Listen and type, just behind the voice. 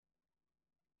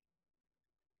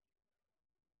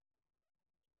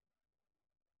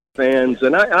fans,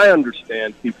 and I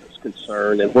understand people's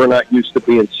concern, and we're not used to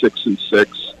being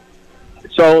 6-6.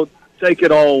 So take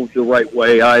it all the right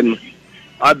way.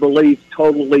 I believe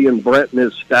totally in Brent and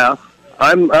his staff.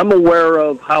 I'm aware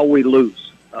of how we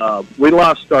lose. We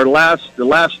lost the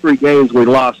last 3 games we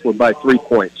lost were by 3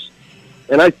 points.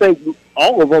 And I think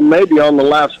all of them maybe on the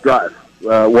last drive.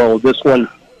 Last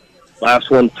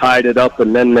one tied it up,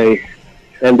 and then they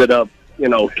ended up,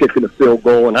 kicking a field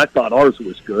goal. And I thought ours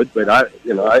was good, but I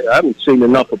haven't seen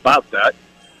enough about that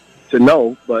to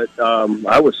know. But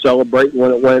I was celebrating when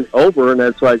it went over, and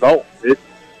it's like,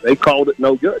 they called it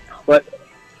no good. But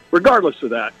regardless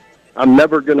of that, I'm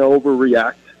never going to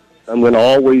overreact. I'm going to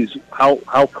always,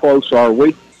 how close are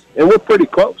we? And we're pretty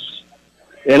close.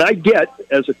 And I get,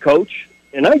 as a coach,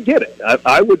 and I get it.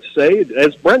 I would say,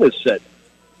 as Brent has said,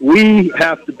 we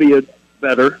have to be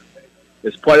better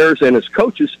as players and as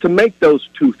coaches to make those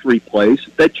 2-3 plays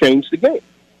that change the game.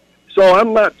 So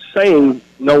I'm not saying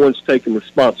no one's taking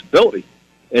responsibility,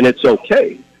 and it's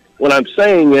okay. What I'm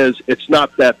saying is it's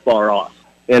not that far off.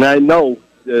 And I know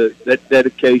that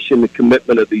dedication, the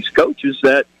commitment of these coaches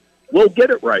that we'll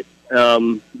get it right.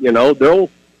 We'll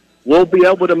be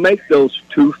able to make those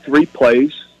 2-3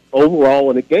 plays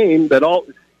overall in a game to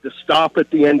stop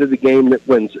at the end of the game that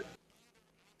wins it.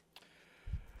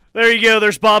 There you go.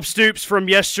 There's Bob Stoops from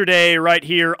yesterday right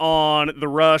here on The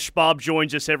Rush. Bob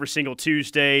joins us every single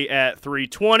Tuesday at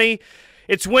 3:20.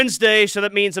 It's Wednesday, so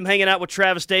that means I'm hanging out with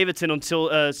Travis Davidson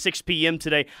until 6 p.m.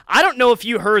 today. I don't know if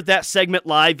you heard that segment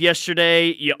live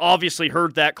yesterday. You obviously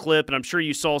heard that clip, and I'm sure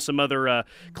you saw some other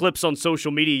clips on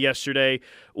social media yesterday.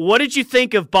 What did you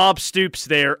think of Bob Stoops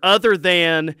there, other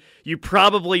than you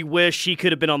probably wish he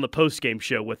could have been on the postgame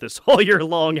show with us all year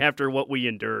long after what we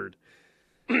endured?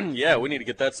 Yeah, we need to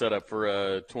get that set up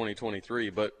for 2023.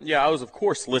 But, yeah, I was, of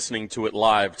course, listening to it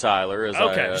live, Tyler,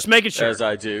 just making sure. As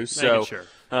I do. Making sure.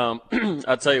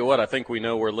 I'll tell you what, I think we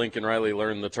know where Lincoln Riley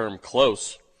learned the term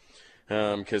close,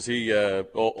 because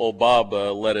old Bob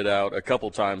let it out a couple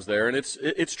times there. And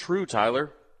it's true,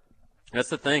 Tyler. That's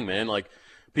the thing, man. Like,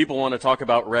 people want to talk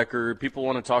about record. People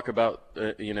want to talk about,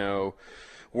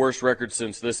 worst record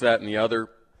since this, that, and the other.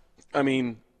 I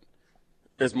mean,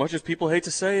 as much as people hate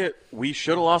to say it, we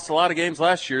should have lost a lot of games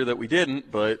last year that we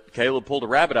didn't, but Caleb pulled a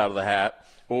rabbit out of the hat,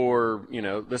 or,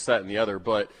 this, that, and the other.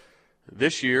 But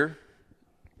this year,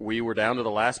 we were down to the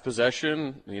last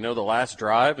possession, the last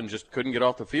drive, and just couldn't get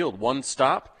off the field. One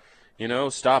stop,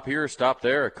 stop here, stop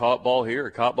there, a caught ball here,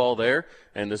 a caught ball there,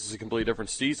 and this is a completely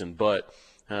different season. But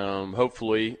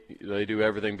hopefully they do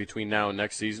everything between now and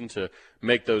next season to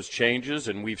make those changes,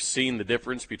 and we've seen the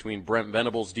difference between Brent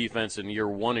Venables' defense in year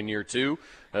 1 and year 2,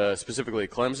 specifically at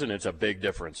Clemson. It's a big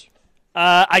difference.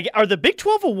 Are the Big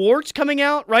 12 awards coming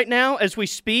out right now as we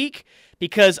speak?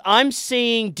 Because I'm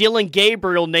seeing Dillon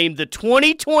Gabriel named the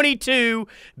 2022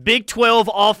 Big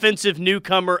 12 Offensive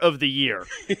Newcomer of the Year,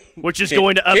 which is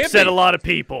going to upset a lot of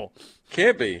people.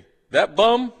 Can't be. That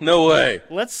bum? No way.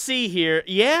 Let's see here.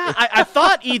 Yeah, I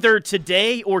thought either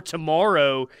today or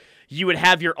tomorrow you would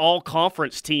have your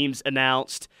all-conference teams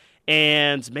announced,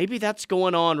 and maybe that's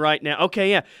going on right now. Okay,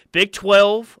 yeah. Big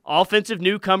 12 Offensive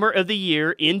Newcomer of the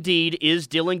Year, indeed, is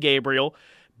Dillon Gabriel.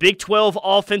 Big 12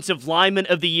 Offensive Lineman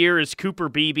of the Year is Cooper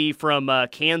Beebe from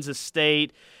Kansas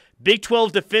State. Big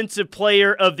 12 Defensive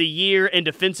Player of the Year and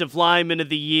Defensive Lineman of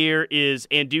the Year is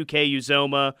Anduke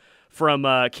Uzoma from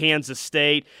Kansas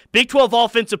State. Big 12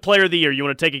 Offensive Player of the Year, you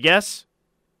want to take a guess?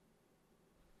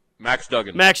 Max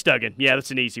Duggan. Max Duggan. Yeah,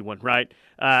 that's an easy one, right?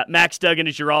 Max Duggan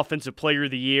is your Offensive Player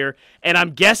of the Year, and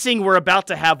I'm guessing we're about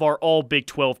to have our all Big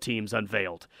 12 teams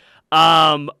unveiled.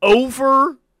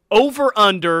 Over,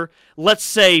 under, let's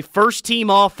say first team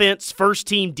offense, first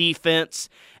team defense,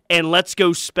 and let's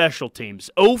go special teams.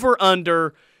 Over,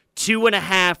 under,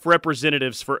 2.5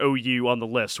 representatives for OU on the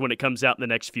list when it comes out in the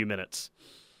next few minutes.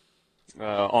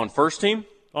 On first team?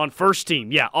 On first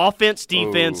team, yeah. Offense,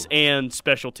 defense, and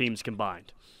special teams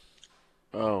combined.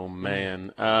 Oh,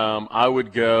 man. I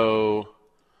would go –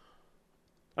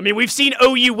 I mean, we've seen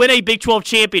OU win a Big 12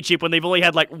 championship when they've only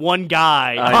had, like, one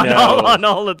guy on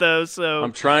all of those. So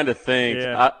I'm trying to think.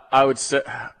 Yeah. I would say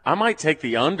 – I might take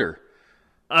the under.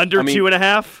 Under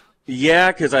 2.5?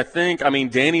 Yeah, because I think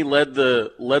 – Danny led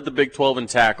the Big 12 in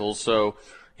tackles, so,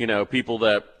 people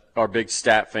that are big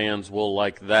stat fans will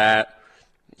like that.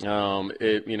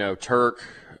 Turk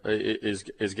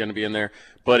is going to be in there.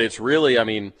 But it's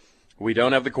really – we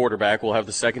don't have the quarterback. We'll have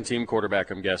the second-team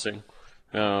quarterback, I'm guessing.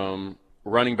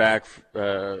 Running back,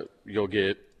 you won't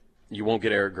get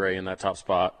Eric Gray in that top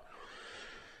spot.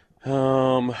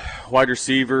 Wide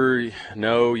receiver,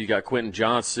 no. You got Quentin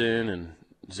Johnson and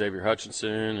Xavier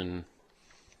Hutchinson, and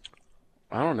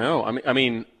I don't know.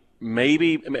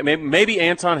 maybe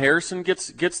Anton Harrison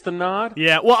gets the nod.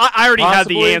 Yeah, well, I already had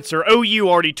Possibly. the answer. OU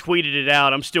already tweeted it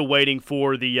out. I'm still waiting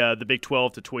for the Big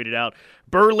 12 to tweet it out.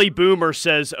 Burley Boomer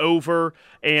says over,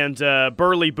 and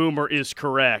Burley Boomer is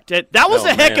correct. That was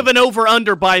a heck of an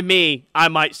over-under by me, I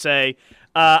might say.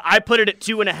 I put it at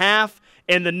 2.5,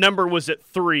 and the number was at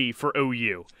 3 for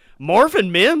OU.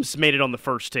 Marvin Mims made it on the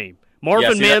first team.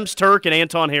 Marvin Mims, Turk, and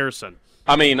Anton Harrison.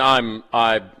 I mean, I'm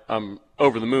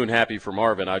over the moon happy for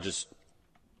Marvin. How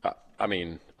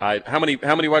many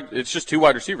wide? It's just 2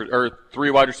 wide receivers or 3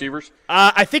 wide receivers.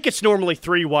 I think it's normally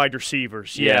 3 wide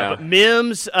receivers. Yeah. But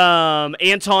Mims,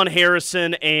 Anton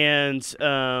Harrison, and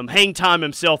Hang Time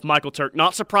himself, Michael Turk.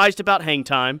 Not surprised about Hang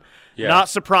Time. Yeah. Not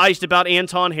surprised about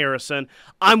Anton Harrison.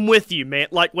 I'm with you, man.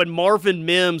 Like when Marvin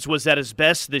Mims was at his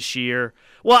best this year.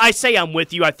 Well, I say I'm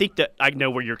with you. I think that I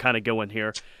know where you're kind of going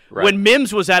here. Right. When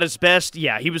Mims was at his best,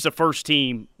 yeah, he was a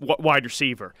first-team wide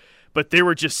receiver. But there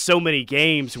were just so many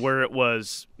games where it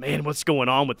was, man, what's going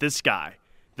on with this guy?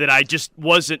 That I just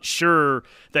wasn't sure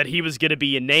that he was going to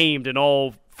be named an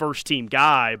all first-team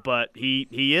guy, but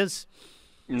he is.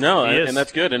 No, and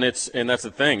that's good, and that's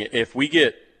the thing. If we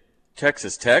get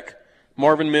Texas Tech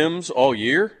Marvin Mims all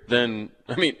year, then,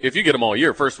 I mean, if you get him all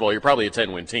year, first of all, you're probably a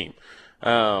 10-win team.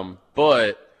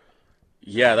 But,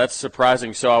 yeah, that's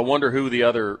surprising. So I wonder who the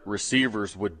other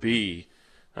receivers would be.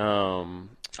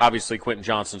 Obviously, Quentin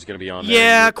Johnston's going to be on there.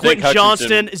 Yeah, Quentin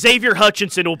Johnston. Xavier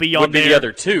Hutchinson will be on there. Would be the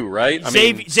other 2, right?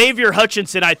 Xavier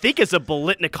Hutchinson, I think, is a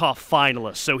Biletnikoff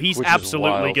finalist, so he's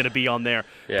absolutely going to be on there.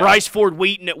 Yeah. Bryce Ford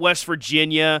Wheaton at West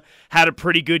Virginia had a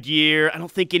pretty good year. I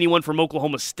don't think anyone from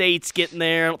Oklahoma State's getting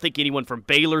there. I don't think anyone from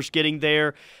Baylor's getting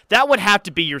there. That would have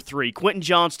to be your 3: Quentin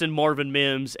Johnston, Marvin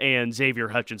Mims, and Xavier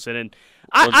Hutchinson. And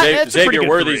Xavier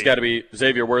Worthy's got to be.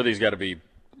 Xavier Worthy's got to be.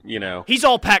 He's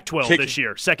all Pac-12 this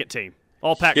year, second team.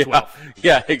 All Pac-12.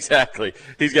 Yeah, exactly.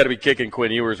 He's got to be kicking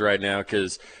Quinn Ewers right now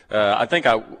because I think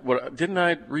didn't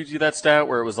I read you that stat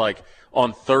where it was like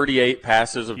on 38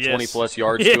 passes of 20-plus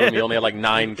yards to him, he only had like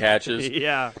 9 catches.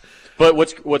 Yeah. But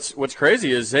what's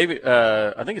crazy is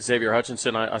Xavier. I think it's Xavier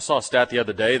Hutchinson. I saw a stat the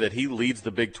other day that he leads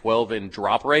the Big 12 in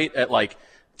drop rate at like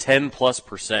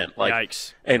 10+%. Like,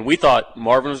 yikes! And we thought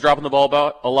Marvin was dropping the ball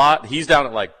about a lot. He's down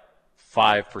at like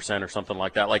 5% or something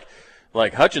like that.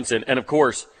 Like Hutchinson, and of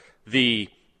course. The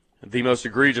most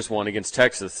egregious one against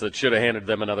Texas that should have handed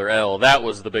them another L. That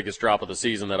was the biggest drop of the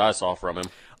season that I saw from him.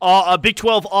 Big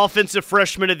 12 Offensive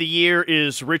Freshman of the Year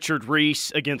is Richard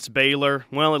Reese against Baylor.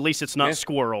 Well, at least it's not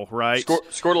Squirrel, right?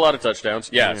 Scored a lot of touchdowns.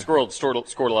 Yeah. Scored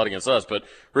a lot against us, but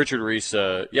Richard Reese, he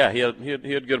had a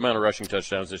good amount of rushing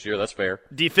touchdowns this year. That's fair.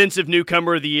 Defensive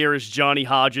Newcomer of the Year is Johnny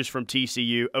Hodges from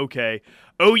TCU. Okay.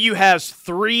 OU has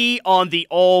 3 on the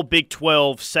all Big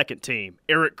 12 second team.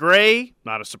 Eric Gray,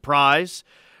 not a surprise.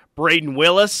 Braden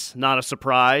Willis, not a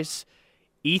surprise.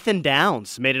 Ethan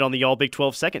Downs made it on the all Big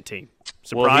 12 second team.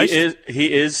 Surprise? Well,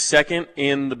 he is second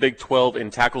in the Big 12 in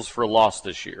tackles for loss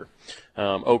this year.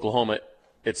 Oklahoma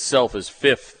itself is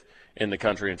 5th in the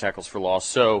country in tackles for loss.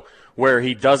 So where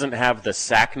he doesn't have the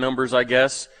sack numbers, I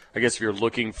guess if you're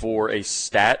looking for a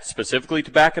stat specifically to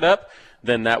back it up,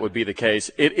 then that would be the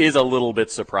case. It is a little bit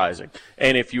surprising.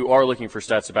 And if you are looking for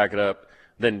stats to back it up,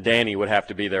 then Danny would have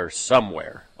to be there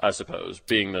somewhere, I suppose,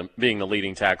 being the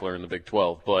leading tackler in the Big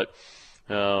 12. But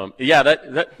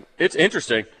that it's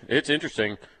interesting. It's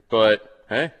interesting, but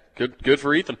hey, good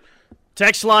for Ethan.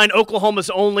 Text line: Oklahoma's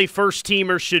only first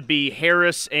teamers should be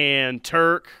Harris and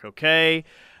Turk. Okay.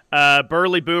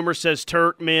 Burley Boomer says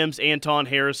Turk, Mims, Anton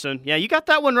Harrison. Yeah, you got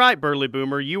that one right, Burley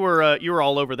Boomer. You were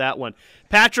all over that one.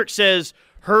 Patrick says,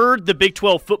 heard the Big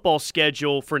 12 football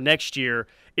schedule for next year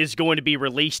is going to be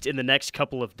released in the next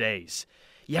couple of days.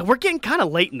 Yeah, we're getting kind of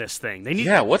late in this thing.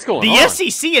 What's going on? The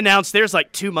SEC announced theirs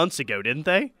like 2 months ago, didn't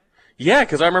they? Yeah,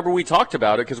 because I remember we talked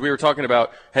about it because we were talking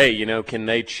about, hey, can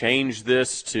they change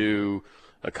this to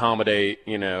accommodate,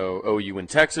 OU and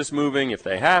Texas moving if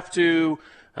they have to?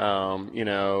 Because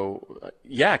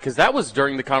that was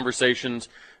during the conversations.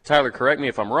 Tyler, correct me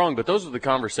if I'm wrong, but those were the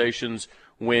conversations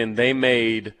when they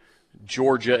made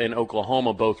Georgia and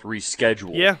Oklahoma both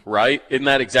rescheduled. Yeah. Right? Isn't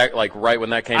that right when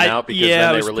that came out? Because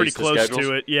then they released the schedules? Yeah, it was pretty close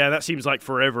to it. Yeah, that seems like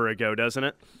forever ago, doesn't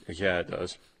it? Yeah, it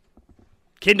does.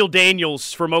 Kendall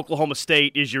Daniels from Oklahoma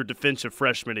State is your defensive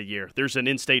freshman of the year. There's an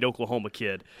in-state Oklahoma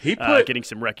kid getting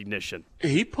some recognition.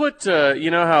 He put,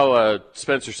 how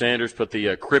Spencer Sanders put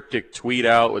the cryptic tweet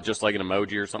out with just like an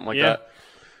emoji or something like that?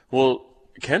 Well,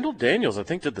 Kendall Daniels, I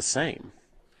think, did the same.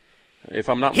 If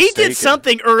I'm not mistaken. He did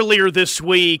something earlier this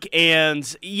week, and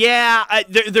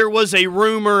there was a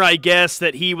rumor, I guess,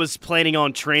 that he was planning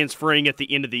on transferring at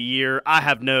the end of the year. I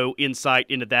have no insight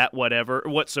into that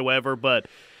whatsoever, but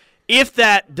if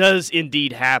that does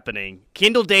indeed happening,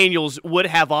 Kendall Daniels would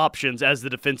have options as the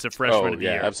defensive freshman of the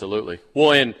year. Absolutely.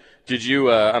 Well, and did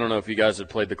you I don't know if you guys had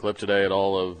played the clip today at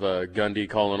all of Gundy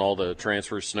calling all the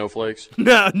transfers snowflakes?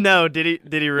 No, did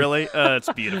he really?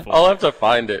 It's beautiful. I'll have to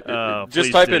find it.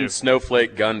 Just type in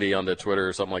Snowflake Gundy onto Twitter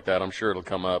or something like that. I'm sure it'll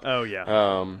come up. Oh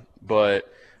yeah.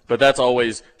 But that's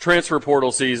always transfer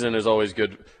portal season is always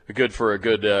good for a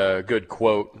good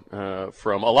quote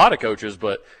from a lot of coaches,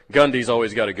 but Gundy's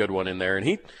always got a good one in there. And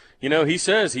he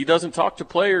says he doesn't talk to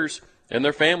players and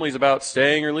their families about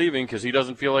staying or leaving because he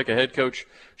doesn't feel like a head coach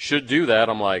should do that.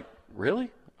 I'm like,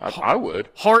 really? I would.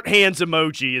 Heart hands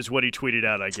emoji is what he tweeted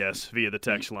out, I guess, via the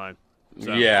text line.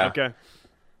 So, yeah. Okay.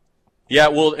 Yeah,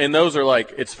 well, and those are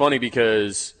like, it's funny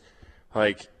because,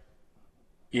 like,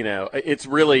 it's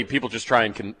really people just try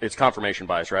and it's confirmation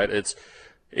bias, right? It's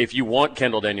if you want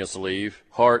Kendall Daniels to leave,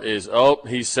 Hart is,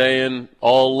 he's saying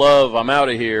all love, I'm out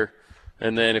of here.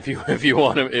 And then if you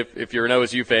want him, if you're an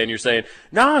OSU fan, you're saying,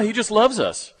 nah, he just loves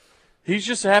us. He's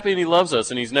just happy and he loves us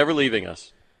and he's never leaving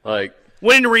us. Like,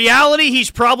 when in reality,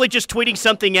 he's probably just tweeting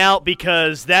something out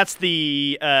because that's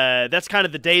kind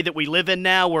of the day that we live in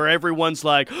now, where everyone's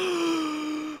like,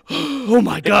 oh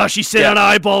my gosh, he sent out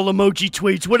eyeball emoji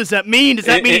tweets. What does that mean? Does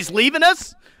that mean he's leaving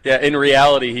us? Yeah, in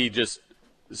reality, he just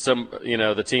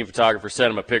the team photographer sent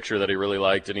him a picture that he really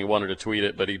liked and he wanted to tweet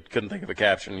it, but he couldn't think of a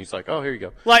caption. He's like, oh, here you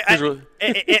go.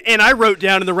 And I wrote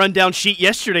down in the rundown sheet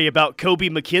yesterday about Kobe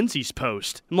McKenzie's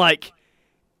post. I'm like,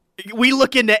 we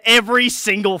look into every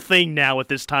single thing now at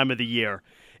this time of the year.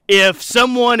 If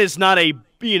someone is not a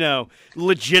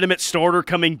legitimate starter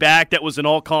coming back that was an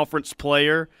all-conference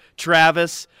player,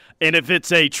 Travis, and if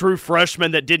it's a true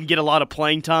freshman that didn't get a lot of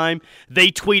playing time, they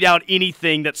tweet out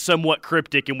anything that's somewhat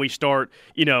cryptic, and we start,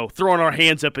 throwing our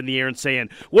hands up in the air and saying,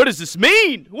 what does this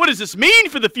mean? What does this mean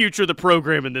for the future of the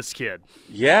program and this kid?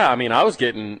 Yeah, I mean, I was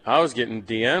getting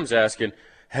DMs asking,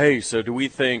 hey, so do we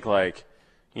think, like,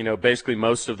 basically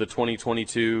most of the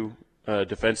 2022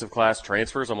 defensive class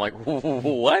transfers? I'm like,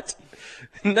 what?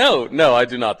 No, I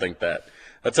do not think that.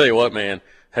 I'll tell you what, man.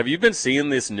 Have you been seeing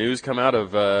this news come out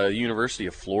of University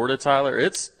of Florida, Tyler?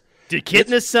 Did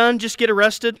Kitna's son just get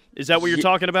arrested? Is that what you're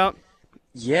talking about?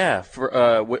 Yeah,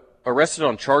 arrested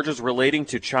on charges relating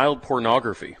to child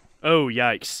pornography. Oh,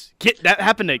 yikes. That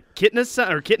happened to Kitna's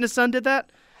son, or Kitna's son did that?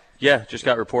 Yeah, just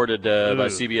got reported by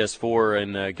CBS 4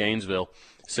 in Gainesville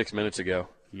 6 minutes ago.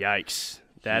 Yikes.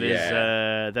 That is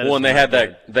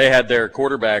they had their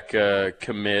quarterback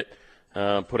commit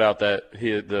put out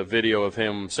the video of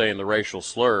him saying the racial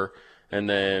slur, and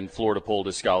then Florida pulled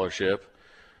his scholarship.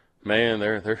 Man,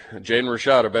 they're Jaden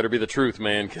Rashada better be the truth,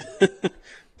 man.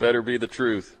 Better be the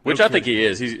truth, which okay. I think he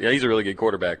is. He's a really good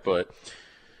quarterback, but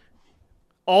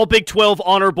all Big 12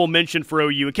 honorable mention for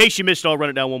OU. In case you missed it, I'll run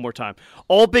it down one more time.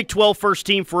 All Big 12 first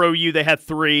team for OU, they had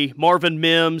 3. Marvin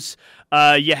Mims,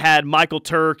 you had Michael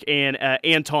Turk, and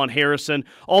Anton Harrison.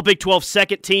 All Big 12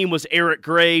 second team was Eric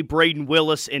Gray, Braden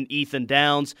Willis, and Ethan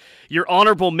Downs. Your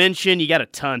honorable mention, you got a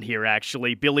ton here,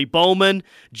 actually. Billy Bowman,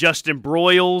 Justin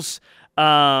Broyles.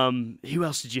 Who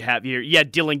else did you have here? You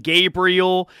had Dylan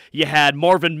Gabriel. You had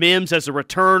Marvin Mims as a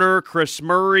returner, Chris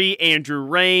Murray, Andrew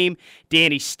Rame,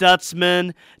 Danny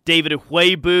Stutzman, David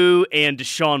Uwebu, and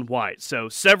Deshaun White. So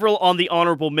several on the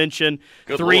honorable mention,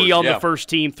 Good 3 Lord, on yeah. the first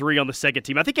team, 3 on the second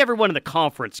team. I think everyone in the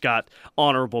conference got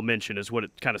honorable mention is what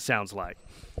it kind of sounds like.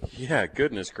 Yeah,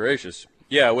 goodness gracious.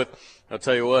 Yeah, I'll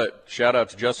tell you what, shout out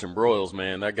to Justin Broyles,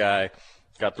 man. That guy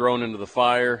got thrown into the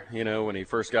fire, when he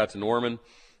first got to Norman.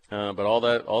 But all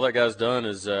that guy's done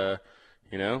is,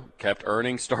 kept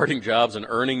earning starting jobs and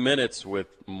earning minutes with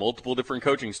multiple different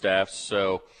coaching staffs.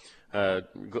 So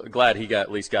glad he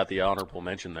at least got the honorable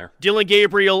mention there. Dylan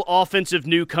Gabriel, offensive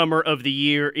newcomer of the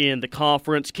year in the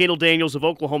conference. Kendall Daniels of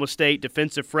Oklahoma State,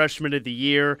 defensive freshman of the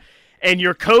year. And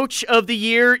your coach of the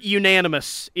year,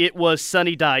 unanimous. It was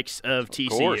Sonny Dykes of TCU.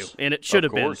 Course. And it should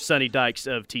have been Sonny Dykes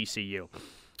of TCU.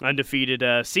 Undefeated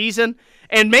season.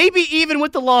 And maybe even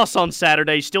with the loss on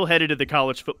Saturday, still headed to the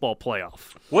college football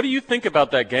playoff. What do you think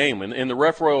about that game? In the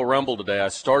Ref Royal Rumble today, I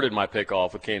started my pick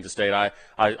off with Kansas State.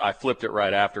 I flipped it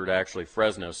right after to actually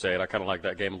Fresno State. I kind of like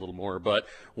that game a little more. But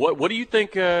what do you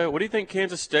think? What do you think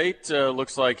Kansas State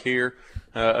looks like here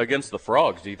against the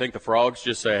Frogs? Do you think the Frogs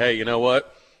just say, "Hey, you know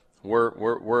what?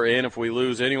 We're in if we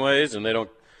lose anyways," and they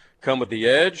don't come with the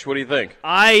edge? What do you think?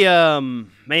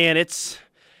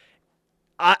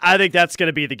 I think that's going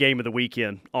to be the game of the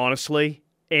weekend, honestly.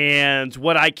 And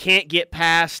what I can't get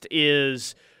past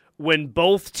is when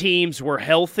both teams were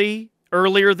healthy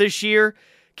earlier this year,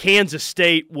 Kansas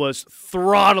State was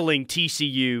throttling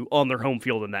TCU on their home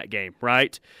field in that game,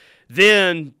 right?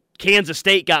 Then Kansas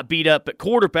State got beat up at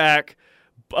quarterback,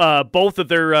 both of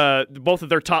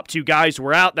their top two guys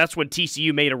were out. That's when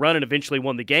TCU made a run and eventually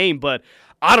won the game. But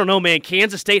I don't know, man.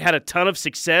 Kansas State had a ton of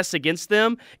success against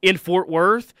them in Fort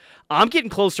Worth. I'm getting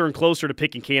closer and closer to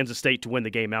picking Kansas State to win the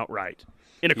game outright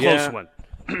in a close one.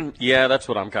 Yeah, that's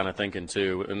what I'm kind of thinking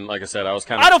too. And like I said, I was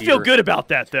kind of. I don't feel good about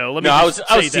that though. I was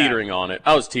teetering on it.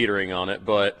 I was teetering on it,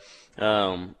 but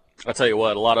I'll tell you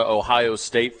what. A lot of Ohio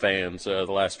State fans the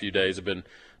last few days have been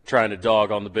trying to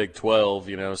dog on the Big 12.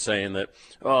 Saying that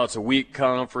it's a weak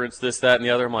conference, this, that, and the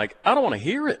other. I'm like, I don't want to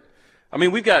hear it. I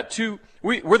mean, we've got two.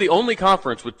 We're the only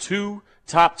conference with two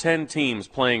top 10 teams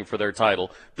playing for their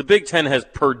title. The Big 10 has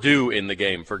Purdue in the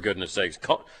game, for goodness sakes.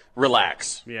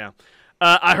 Relax. Yeah.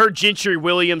 I heard Gentry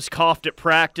Williams coughed at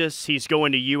practice. He's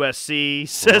going to USC,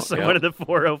 says someone in the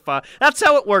 405. That's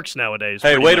how it works nowadays.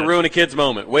 Hey, way to ruin a kid's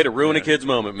moment. Way to ruin a kid's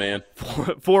moment, man.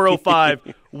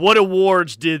 405, what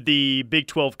awards did the Big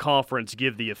 12 Conference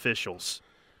give the officials?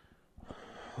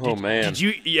 Man. Did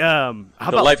you how the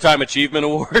about Lifetime Achievement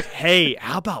Award? Hey,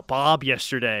 how about Bob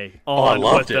yesterday on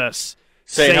with us?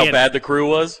 Saying how bad the crew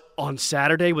was? On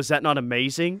Saturday, was that not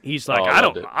amazing? He's like, I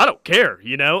don't care,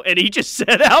 and he just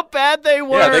said how bad they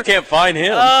were. Yeah, they can't find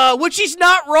him. Which he's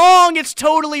not wrong. It's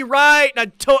totally right.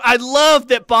 I love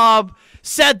that Bob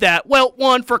said that. Well,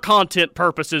 one, for content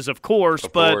purposes, of course,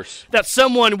 that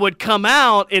someone would come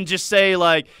out and just say,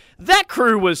 like, that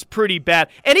crew was pretty bad.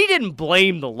 And he didn't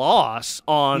blame the loss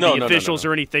on the officials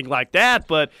or anything like that,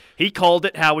 but he called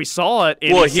it how he saw it,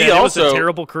 and he said it was a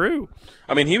terrible crew.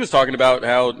 I mean, he was talking about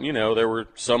how, there were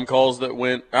some calls that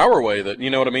went our way that, you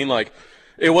know what I mean? Like,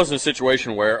 it wasn't a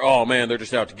situation where, oh, man, they're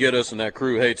just out to get us and that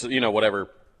crew hates, whatever.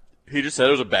 He just said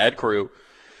it was a bad crew.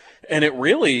 And it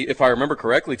really, if I remember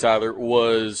correctly, Tyler,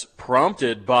 was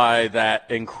prompted by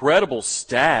that incredible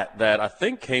stat that I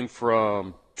think came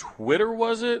from Twitter,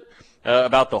 was it?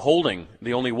 About the holding,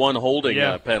 the only one holding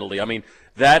penalty. I mean,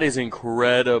 that is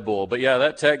incredible. But, yeah,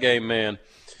 that Tech game, man,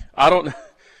 I don't –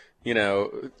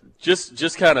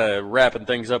 just kind of wrapping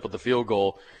things up with the field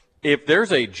goal. If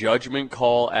there's a judgment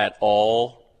call at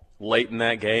all late in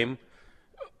that game,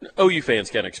 OU fans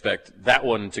can't expect that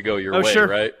one to go your way, sure.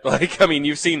 Right? Like, I mean,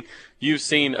 you've seen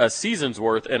a season's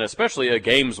worth and especially a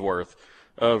game's worth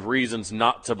of reasons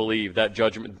not to believe that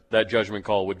judgment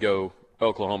call would go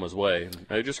Oklahoma's way.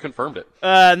 They just confirmed it.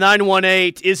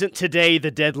 918, isn't today the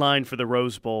deadline for the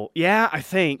Rose Bowl? Yeah, I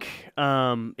think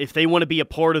if they want to be a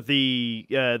part of the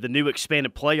new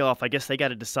expanded playoff, I guess they got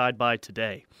to decide by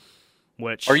today.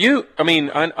 Which are you? I mean,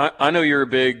 I know you're a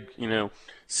big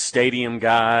stadium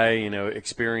guy,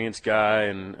 experienced guy,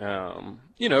 and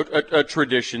a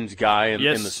traditions guy in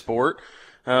the sport.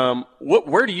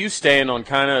 Where do you stand on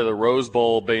kind of the Rose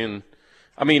Bowl being?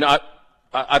 I mean,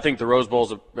 I think the Rose Bowl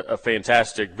is a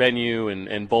fantastic venue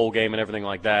and bowl game and everything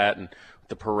like that, and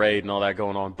the parade and all that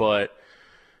going on. But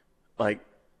like,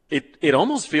 it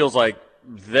almost feels like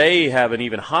they have an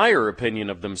even higher opinion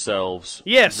of themselves.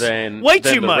 Yes, than way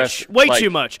than too the much, rest. way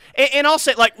too much. And I'll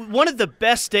say, like, one of the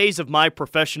best days of my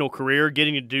professional career,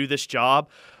 getting to do this job,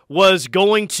 was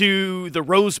going to the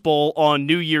Rose Bowl on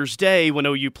New Year's Day when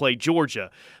OU played Georgia.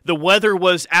 The weather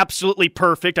was absolutely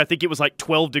perfect. I think it was like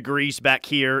 12 degrees back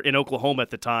here in Oklahoma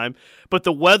at the time. But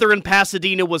the weather in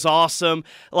Pasadena was awesome.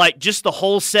 Like, just the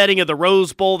whole setting of the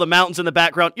Rose Bowl, the mountains in the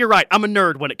background. You're right. I'm a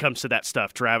nerd when it comes to that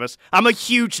stuff, Travis. I'm a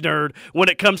huge nerd when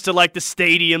it comes to, like, the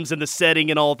stadiums and the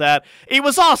setting and all that. It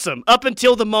was awesome up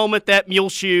until the moment that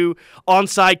Muleshoe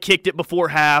onside kicked it before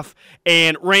half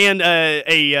and ran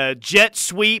a jet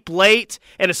sweep late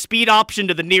and a speed option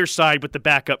to the near side with the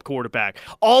backup quarterback.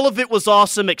 All of it was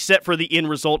awesome except for the end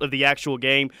result of the actual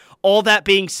game. All that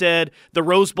being said, the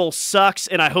Rose Bowl sucks,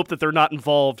 and I hope that they're not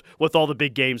involved with all the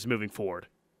big games moving forward.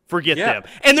 Forget them.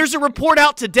 And there's a report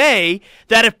out today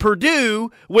that if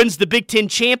Purdue wins the Big Ten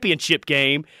championship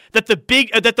game, that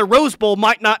the Rose Bowl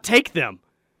might not take them.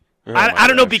 I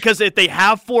don't know because if they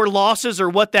have 4 losses or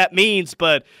what that means,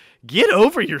 but get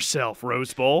over yourself,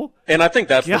 Rose Bowl. And I think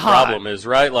that's the problem is,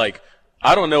 right? Like,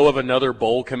 I don't know of another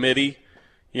bowl committee,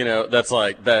 that's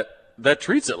like that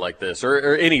treats it like this,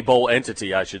 or any bowl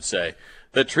entity, I should say,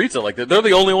 that treats it like that. They're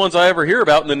the only ones I ever hear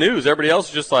about in the news. Everybody else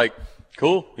is just like,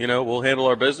 cool, we'll handle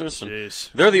our business. And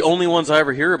they're the only ones I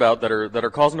ever hear about that are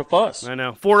causing a fuss. I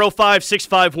know.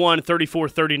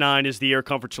 405-651-3439 is the Air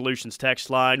Comfort Solutions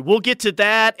text line. We'll get to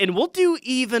that, and we'll do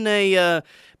even a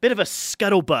bit of a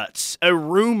scuttlebutts, a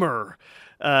rumor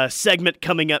segment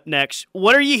coming up next.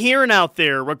 What are you hearing out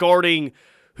there regarding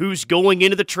who's going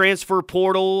into the transfer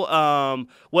portal,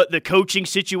 what the coaching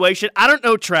situation. I don't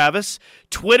know, Travis.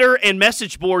 Twitter and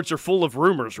message boards are full of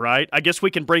rumors, right? I guess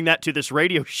we can bring that to this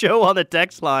radio show on the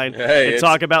text line and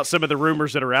talk about some of the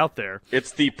rumors that are out there.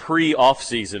 It's the pre-off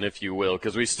season, if you will,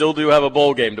 because we still do have a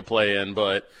bowl game to play in,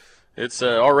 but it's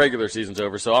our regular season's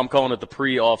over, so I'm calling it the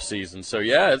pre-off season. So,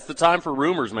 yeah, it's the time for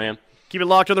rumors, man. Keep it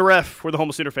locked on the ref. We're the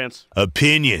Home Sooner fans.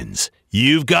 Opinions.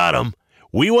 You've got them.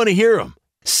 We want to hear them.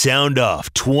 Sound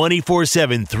off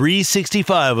 24/7,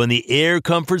 365 on the Air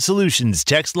Comfort Solutions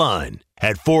text line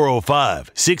at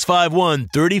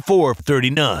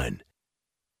 405-651-3439.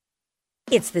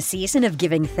 It's the season of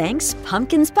giving thanks,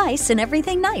 pumpkin spice, and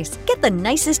everything nice. Get the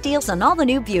nicest deals on all the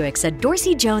new Buicks at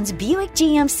Dorsey Jones Buick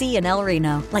GMC in El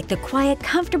Reno, like the quiet,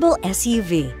 comfortable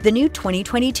SUV. The new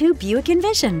 2022 Buick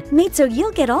Envision, made so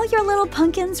you'll get all your little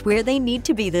pumpkins where they need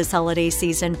to be this holiday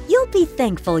season. You'll be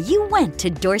thankful you went to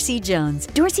Dorsey Jones.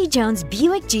 Dorsey Jones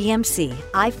Buick GMC,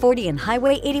 I-40 and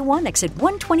Highway 81, exit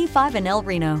 125 in El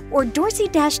Reno, or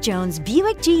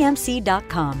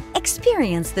dorsey-jonesbuickgmc.com.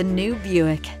 Experience the new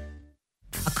Buick.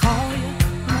 I call you,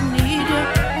 I need you,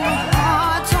 my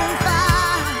heart's on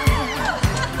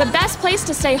fire. The best place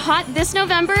to stay hot this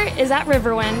November is at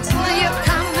Riverwind.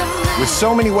 With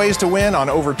so many ways to win on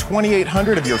over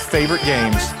 2,800 of your favorite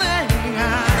games.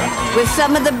 With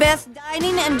some of the best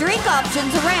dining and drink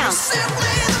options around.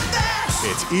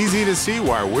 It's easy to see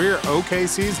why we're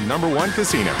OKC's #1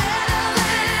 casino.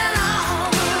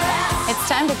 It's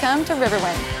time to come to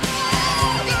Riverwind.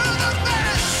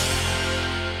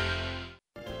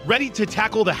 Ready to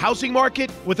tackle the housing market?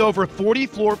 With over 40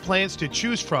 floor plans to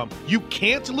choose from, you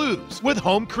can't lose with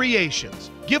Home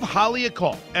Creations. Give Holly a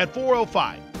call at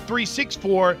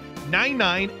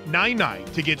 405-364-9999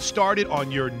 to get started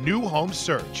on your new home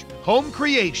search. Home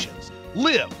Creations.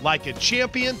 Live like a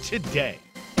champion today.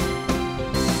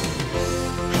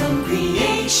 Home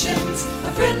Creations.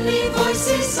 A friendly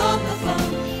voices on the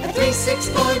phone at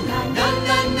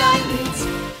 364-9999 means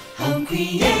Home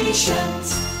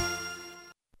Creations.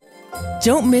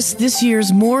 Don't miss this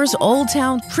year's Moore's Old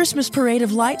Town Christmas Parade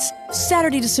of Lights,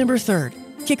 Saturday, December 3rd.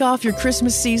 Kick off your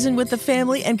Christmas season with the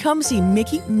family and come see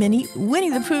Mickey, Minnie,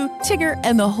 Winnie the Pooh, Tigger,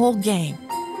 and the whole gang.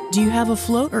 Do you have a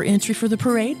float or entry for the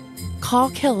parade? Call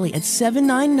Kelly at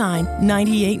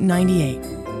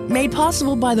 799-9898. Made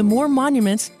possible by the Moore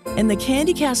Monuments and the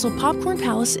Candy Castle Popcorn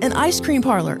Palace and Ice Cream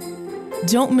Parlor.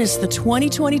 Don't miss the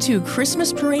 2022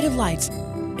 Christmas Parade of Lights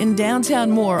in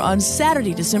downtown Moore on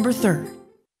Saturday, December 3rd.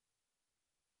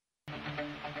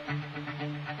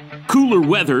 Cooler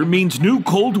weather means new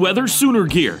cold weather Sooner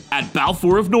gear at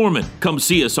Balfour of Norman. Come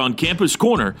see us on Campus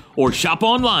Corner or shop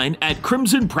online at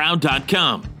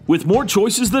crimsonproud.com. With more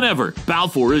choices than ever,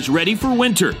 Balfour is ready for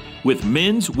winter with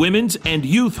men's, women's, and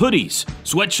youth hoodies,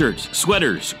 sweatshirts,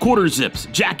 sweaters, quarter zips,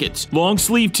 jackets, long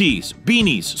sleeve tees,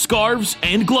 beanies, scarves,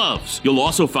 and gloves. You'll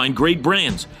also find great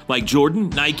brands like Jordan,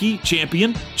 Nike,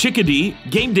 Champion, Chickadee,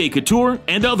 Game Day Couture,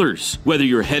 and others. Whether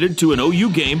you're headed to an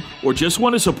OU game or just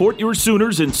want to support your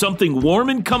Sooners in something warm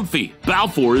and comfy,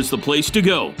 Balfour is the place to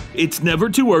go. It's never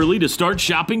too early to start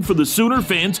shopping for the Sooner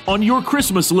fans on your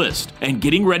Christmas list and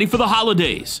getting ready for the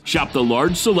holidays. Shop the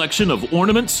large selection of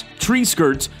ornaments, tree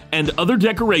skirts, and other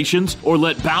decorations, or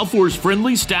let Balfour's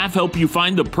friendly staff help you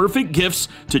find the perfect gifts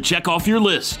to check off your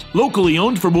list. Locally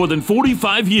owned for more than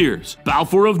 45 years,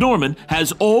 Balfour of Norman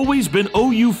has always been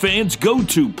OU fans'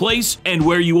 go-to place and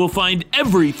where you will find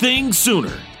everything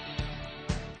Sooner.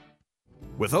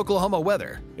 With Oklahoma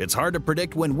weather, it's hard to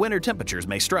predict when winter temperatures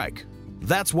may strike.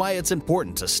 That's why it's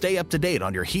important to stay up to date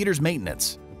on your heater's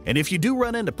maintenance. And if you do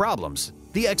run into problems,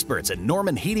 the experts at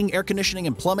Norman Heating, Air Conditioning,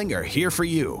 and Plumbing are here for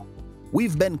you.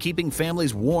 We've been keeping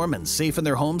families warm and safe in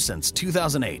their homes since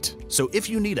 2008. So if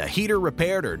you need a heater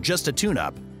repaired or just a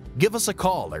tune-up, give us a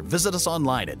call or visit us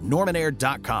online at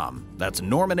normanair.com. That's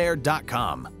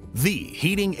normanair.com. The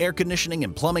heating, air conditioning,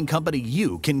 and plumbing company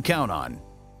you can count on.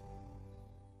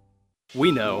 We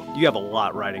know you have a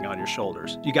lot riding on your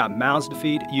shoulders. You got mouths to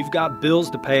feed, you've got bills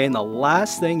to pay, and the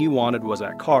last thing you wanted was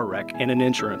that car wreck and an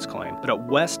insurance claim. But at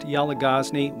West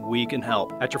Yalagazni, we can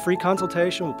help. At your free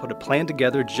consultation, we'll put a plan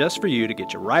together just for you to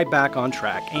get you right back on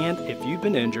track. And if you've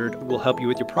been injured, we'll help you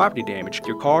with your property damage.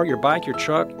 Your car, your bike, your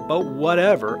truck, boat,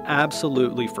 whatever,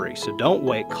 absolutely free. So don't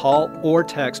wait. Call or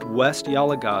text West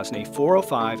Yalagazni,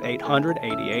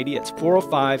 405-800-8080. It's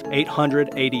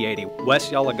 405-800-8080. West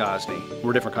Yalagazni.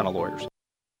 We're a different kind of lawyers.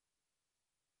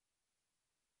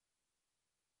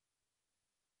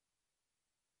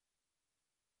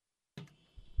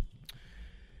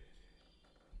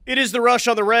 It is the Rush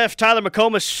on the Ref. Tyler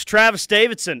McComas, Travis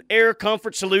Davidson, Air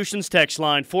Comfort Solutions text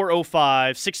line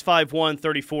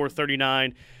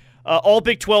 405-651-3439. All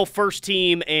Big 12 first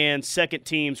team and second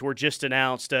teams were just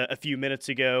announced a few minutes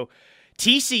ago.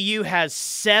 TCU has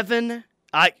 7,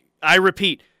 I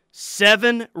repeat,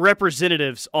 7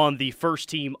 representatives on the first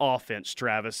team offense,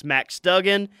 Travis. Max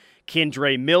Duggan,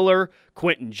 Kendre Miller,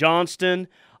 Quentin Johnston,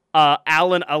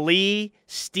 Alan Ali,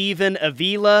 Stephen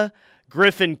Avila,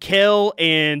 Griffin Kell,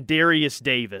 and Darius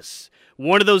Davis.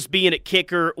 One of those being at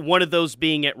kicker, one of those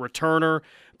being at returner,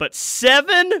 but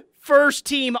 7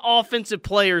 first-team offensive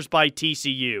players by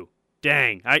TCU.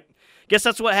 Dang. I guess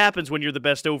that's what happens when you're the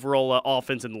best overall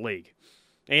offense in the league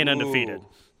and undefeated.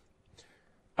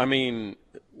 I mean,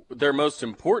 their most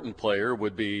important player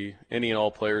would be any and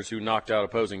all players who knocked out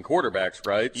opposing quarterbacks,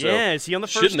 right? Yeah, so is he on the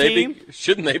first team?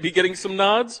 Shouldn't they be getting some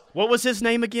nods? What was his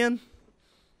name again?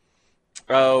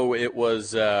 Oh, it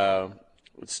was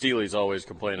Steely's always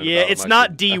complaining about him. Yeah, it's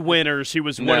not D. Winters, who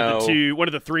was one of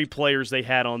the 3 players they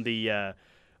had on the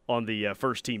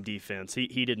first team defense.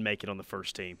 He didn't make it on the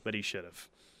first team, but he should have.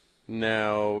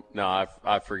 No,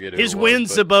 I forget his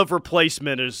wins above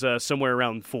replacement is somewhere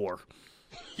around 4.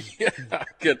 Yeah,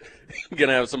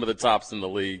 gonna have some of the tops in the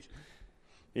league.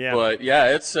 Yeah, but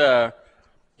yeah, it's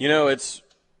it's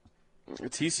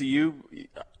TCU.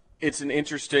 It's an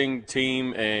interesting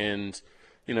team, and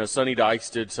Sonny Dykes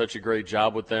did such a great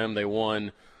job with them. They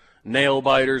won nail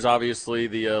biters, obviously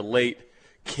the late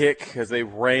kick as they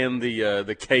ran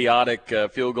the chaotic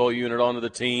field goal unit onto the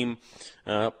team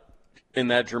in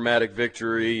that dramatic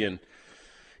victory, and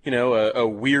a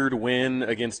weird win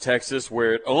against Texas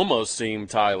where it almost seemed,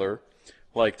 Tyler,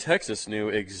 like Texas knew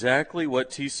exactly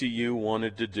what TCU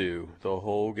wanted to do the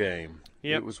whole game.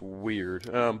 Yep. It was weird,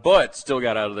 but still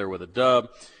got out of there with a dub.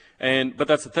 But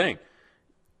that's the thing.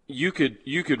 You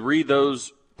could read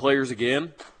those players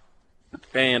again,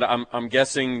 and I'm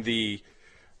guessing the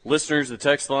listeners, the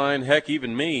text line, heck,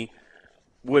 even me,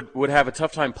 would have a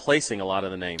tough time placing a lot of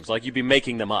the names. Like, you'd be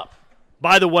making them up.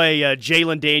 By the way,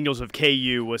 Jalen Daniels of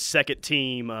KU was second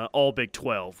team All Big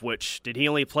 12, which did he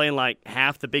only play in like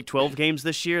half the Big 12 games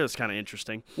this year? That's kind of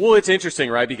interesting. Well, it's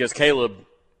interesting, right, because Caleb,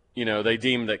 they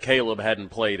deemed that Caleb hadn't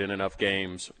played in enough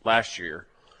games last year.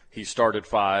 He started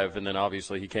 5, and then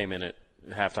obviously he came in at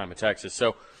halftime at Texas.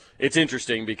 So it's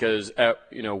interesting because,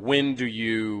 when do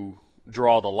you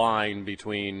draw the line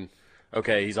between,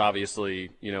 okay, he's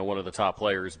obviously, one of the top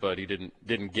players, but he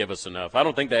didn't give us enough. I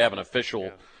don't think they have an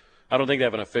official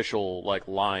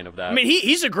line of that. I mean,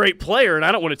 he's a great player, and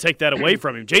I don't want to take that away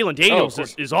from him. Jalen Daniels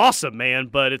is awesome, man,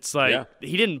 but it's like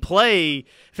he didn't play. I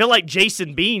feel like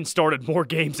Jason Bean started more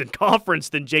games in conference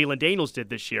than Jalen Daniels did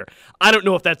this year. I don't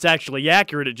know if that's actually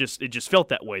accurate. It just felt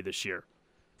that way this year.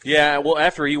 Yeah, well,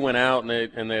 after he went out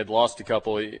and they had lost a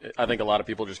couple, I think a lot of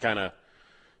people just kind of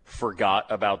forgot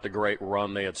about the great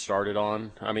run they had started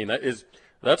on. I mean,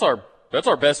 that's our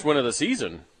best win of the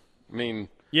season. I mean,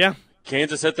 yeah.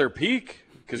 Kansas at their peak,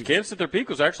 because Kansas at their peak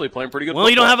was actually playing pretty good football. Well,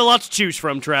 you don't have a lot to choose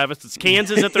from, Travis. It's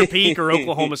Kansas at their peak or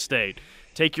Oklahoma State.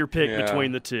 Take your pick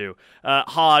between the two.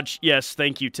 Hodge, yes,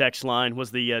 thank you, text line, was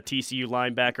the TCU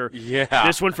linebacker. Yeah.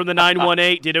 This one from the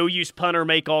 918, did OU's punter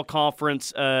make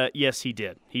all-conference? Yes, he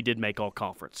did. He did make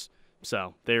all-conference.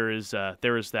 So there is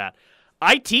that.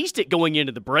 I teased it going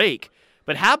into the break,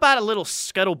 but how about a little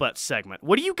scuttlebutt segment?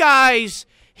 What are you guys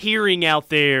hearing out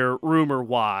there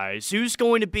rumor-wise? Who's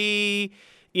going to be,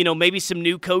 maybe some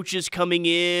new coaches coming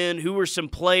in? Who are some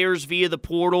players via the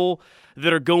portal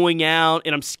that are going out?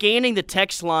 And I'm scanning the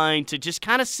text line to just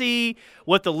kind of see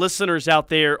what the listeners out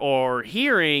there are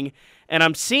hearing, and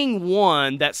I'm seeing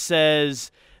one that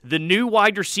says the new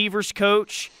wide receivers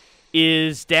coach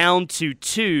is down to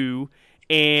 2,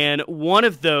 and one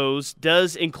of those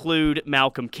does include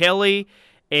Malcolm Kelly,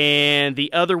 and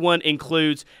the other one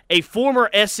includes a former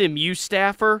SMU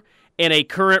staffer and a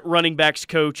current running backs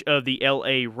coach of the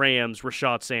L.A. Rams,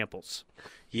 Rashad Samples.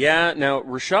 Yeah, now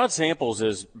Rashad Samples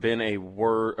has been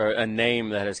a name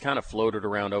that has kind of floated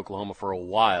around Oklahoma for a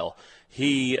while.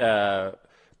 He,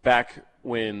 back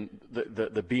when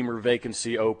the Beamer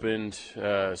vacancy opened,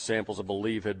 Samples, I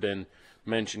believe, had been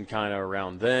mentioned kind of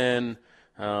around then.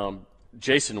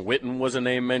 Jason Witten was a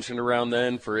name mentioned around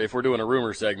then. For if we're doing a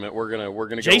rumor segment, we're gonna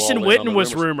go. Jason Witten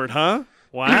was rumored, huh?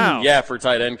 Wow. Yeah, for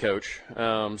tight end coach.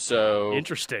 So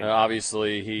interesting.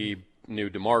 Obviously, he knew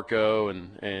DeMarco,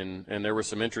 and there was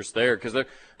some interest there because there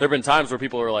have been times where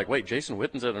people are like, "Wait, Jason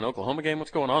Witten's at an Oklahoma game?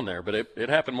 What's going on there?" But it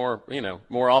happened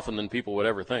more often than people would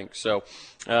ever think. So,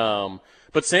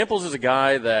 but Samples is a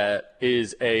guy that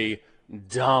is a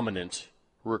dominant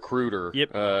recruiter,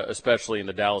 especially in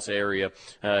the Dallas area.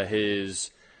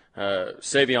 His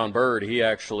Savion Byrd, he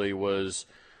actually was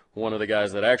one of the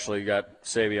guys that actually got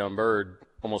Savion Byrd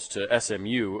almost to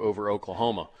SMU over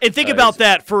Oklahoma. And think about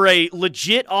that. For a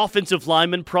legit offensive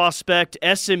lineman prospect,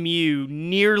 SMU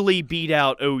nearly beat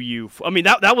out OU. I mean,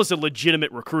 that was a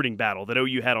legitimate recruiting battle that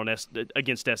OU had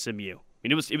against SMU. I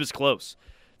mean, it was close.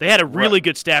 They had a really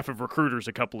good staff of recruiters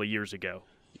a couple of years ago.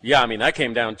 Yeah, I mean, that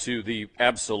came down to the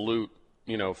absolute,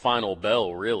 final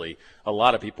bell, really. A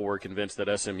lot of people were convinced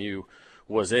that SMU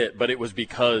was it, but it was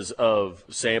because of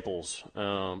Samples.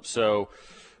 So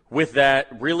with that,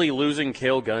 really losing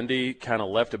Cale Gundy kind of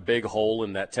left a big hole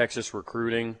in that Texas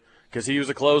recruiting because he was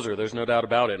a closer. There's no doubt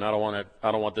about it, and I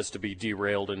don't want this to be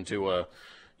derailed into a,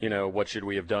 what should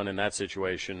we have done in that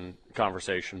situation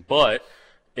conversation. But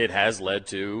it has led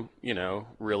to,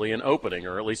 really an opening,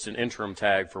 or at least an interim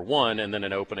tag for one, and then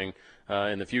an opening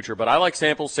in the future. But I like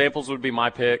Samples. Samples would be my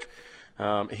pick.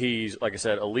 He's, like I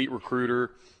said, elite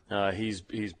recruiter. He's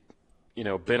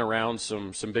been around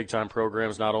some big-time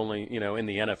programs, not only, in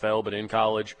the NFL, but in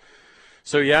college.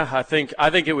 So, yeah, I think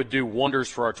it would do wonders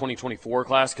for our 2024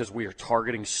 class because we are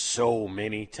targeting so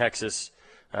many Texas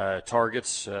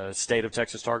targets, state of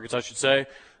Texas targets, I should say,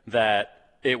 that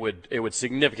it would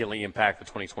significantly impact the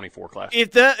 2024 class.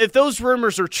 If those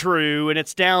rumors are true and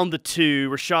it's down the two,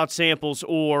 Rashad Samples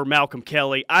or Malcolm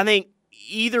Kelly, I think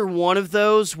either one of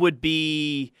those would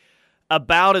be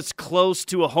about as close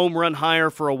to a home run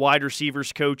hire for a wide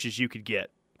receivers coach as you could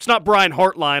get. It's not Brian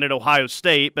Hartline at Ohio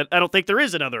State, but I don't think there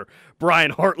is another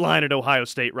Brian Hartline at Ohio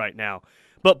State right now.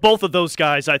 But both of those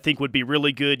guys I think would be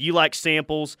really good. You like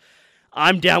Samples.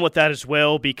 I'm down with that as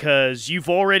well because you've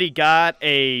already got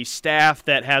a staff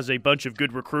that has a bunch of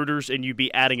good recruiters, and you'd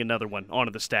be adding another one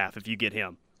onto the staff if you get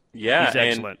him. Yeah, he's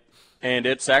excellent. And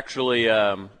it's actually,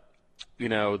 the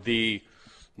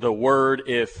word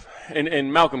if –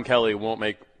 and Malcolm Kelly won't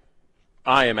make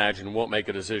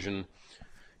a decision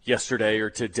yesterday or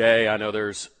today. I know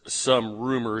there's some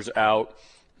rumors out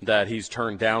that he's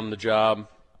turned down the job.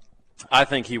 I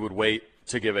think he would wait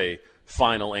to give a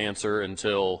final answer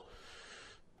until –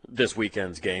 this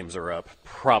weekend's games are up,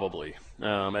 probably.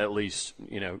 At least,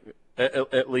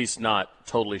 at least not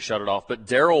totally shut it off. But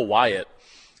Darrell Wyatt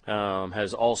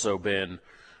has also been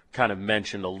kind of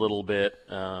mentioned a little bit.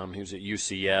 He was at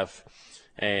UCF,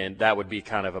 and that would be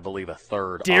kind of, I believe, a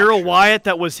third Darrell option. Wyatt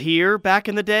that was here back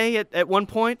in the day at one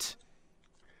point?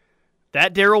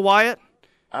 That Darrell Wyatt?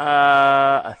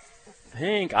 I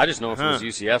think. I just know if it was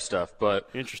UCF stuff.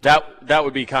 But that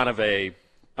would be kind of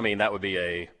that would be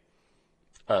a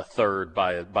third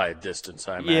by a distance,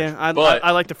 I imagine. Yeah,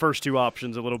 I like the first two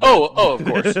options a little bit. Oh, of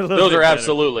course. Those are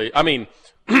absolutely – I mean,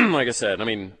 like I said,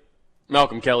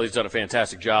 Malcolm Kelly's done a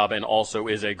fantastic job and also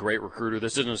is a great recruiter.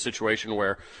 This isn't a situation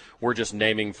where we're just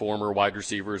naming former wide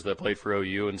receivers that played for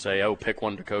OU and say, pick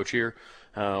one to coach here.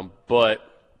 But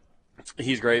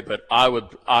he's great. But I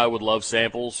would love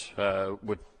Samples,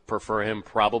 would prefer him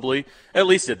probably, at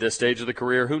least at this stage of the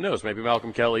career. Who knows? Maybe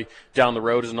Malcolm Kelly down the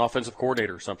road as an offensive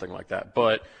coordinator or something like that.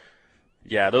 But,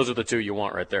 yeah, those are the two you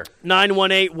want right there.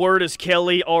 918 word is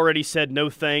Kelly already said no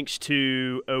thanks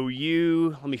to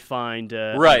OU. Let me find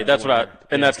right, that's what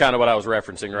that's kind of what I was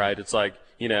referencing, right? It's like,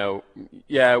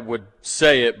 I would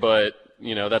say it, but,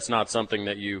 that's not something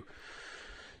that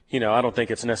I don't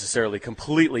think it's necessarily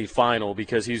completely final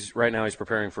because he's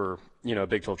preparing for, a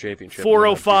Big 12 championship.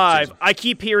 405. I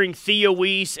keep hearing Theo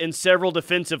Weiss and several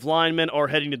defensive linemen are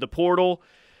heading to the portal.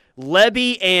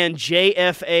 Lebby and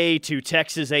JFA to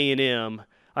Texas A&M.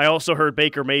 I also heard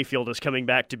Baker Mayfield is coming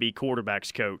back to be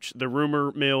quarterback's coach. The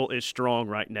rumor mill is strong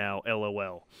right now,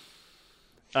 LOL.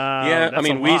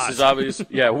 Weiss is obvious.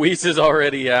 Yeah, Weiss is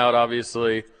already out,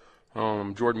 obviously.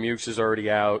 Jordan Mukes is already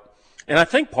out. And I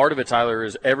think part of it, Tyler,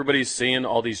 is everybody's seeing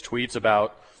all these tweets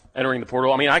about entering the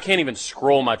portal. I can't even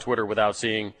scroll my Twitter without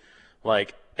seeing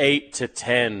like 8 to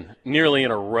 10 nearly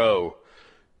in a row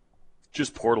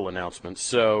just portal announcements.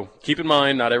 So keep in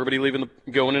mind, not everybody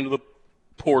going into the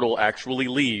portal actually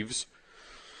leaves.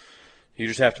 You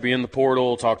just have to be in the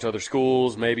portal, talk to other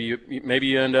schools. Maybe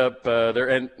you end up there,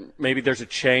 and maybe there's a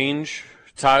change,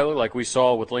 Tyler, like we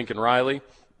saw with Lincoln Riley.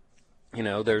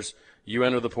 You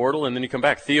enter the portal and then you come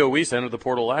back. Theo Weiss entered the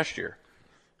portal last year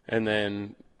and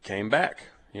then came back.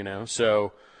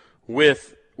 So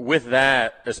with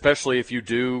that, especially if you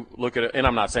do look at it, and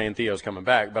I'm not saying Theo's coming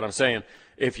back, but I'm saying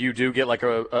if you do get like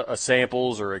a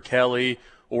Samples or a Kelly,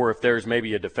 or if there's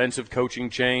maybe a defensive coaching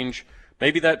change,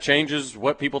 maybe that changes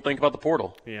what people think about the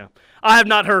portal. Yeah. I have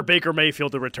not heard Baker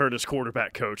Mayfield to return as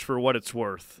quarterback coach, for what it's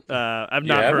worth. I've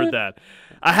not heard that.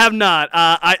 I have not.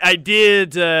 I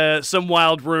did some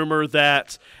wild rumor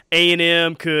that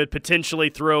A&M could potentially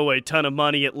throw a ton of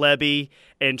money at Lebby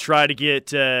and try to get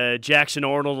Jackson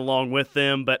Arnold along with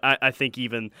them. But I think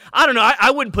I don't know.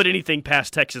 I wouldn't put anything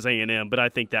past Texas A&M, but I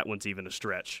think that one's even a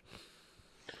stretch.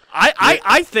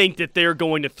 I think that they're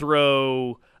going to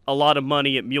throw a lot of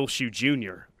money at Muleshoe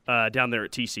Jr. Down there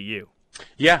at TCU.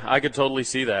 Yeah, I could totally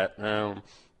see that.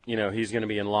 He's going to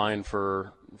be in line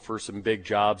for some big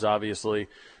jobs, obviously.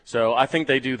 So I think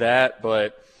they do that,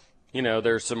 but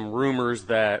there's some rumors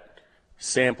that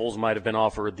Samples might have been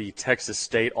offered the Texas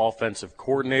State offensive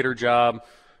coordinator job.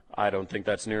 I don't think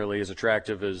that's nearly as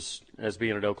attractive as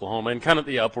being at Oklahoma, and kind of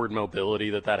the upward mobility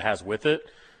that has with it.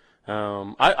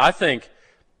 I think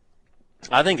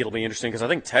it'll be interesting because I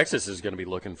think Texas is going to be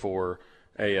looking for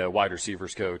a wide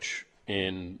receivers coach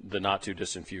in the not too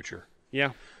distant future.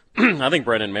 Yeah, I think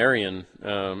Brennan Marion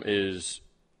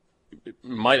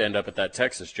might end up at that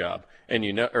Texas job,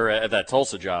 or at that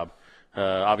Tulsa job.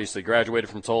 Obviously graduated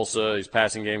from Tulsa. He's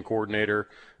passing game coordinator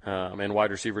and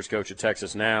wide receivers coach at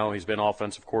Texas now. He's been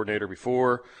offensive coordinator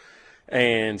before,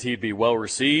 and he'd be well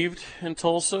received in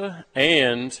Tulsa.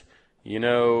 And,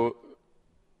 a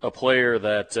player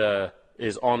that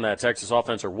is on that Texas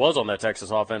offense, or was on that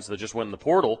Texas offense, that just went in the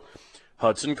portal,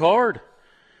 Hudson Card.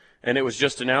 And it was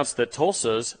just announced that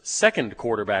Tulsa's second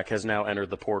quarterback has now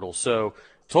entered the portal. So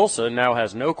Tulsa now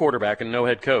has no quarterback and no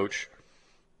head coach.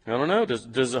 I don't know.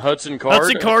 Does Hudson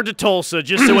Card to Tulsa,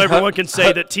 just so everyone can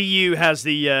say that TU has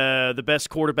the best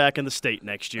quarterback in the state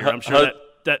next year. I'm sure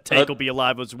that take will be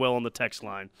alive as well on the text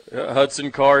line.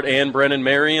 Hudson Card and Brennan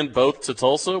Marion both to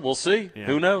Tulsa. We'll see. Yeah.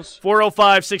 Who knows?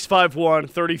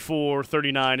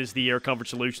 405-651-3439 is the Air Comfort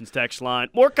Solutions text line.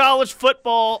 More college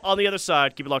football on the other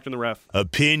side. Keep it locked on the Ref.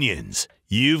 Opinions.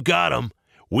 You've got them.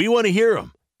 We want to hear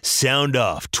them. Sound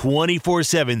off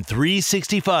 24/7,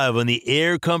 365 on the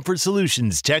Air Comfort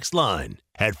Solutions text line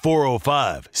at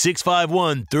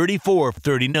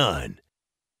 405-651-3439.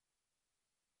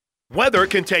 Weather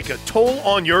can take a toll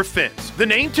on your fence. The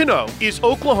name to know is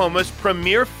Oklahoma's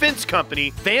premier fence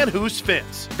company, Van Hoos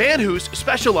Fence. Van Hoos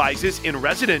specializes in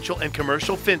residential and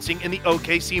commercial fencing in the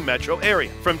OKC metro area.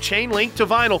 From chain link to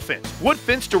vinyl fence, wood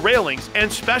fence to railings,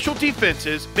 and specialty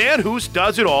fences, Van Hoos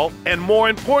does it all, and more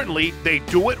importantly, they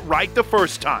do it right the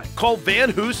first time. Call Van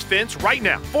Hoos Fence right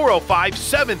now,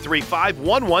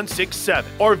 405-735-1167,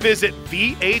 or visit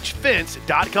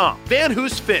vhfence.com. Van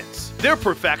Hoos Fence. Their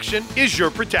perfection is your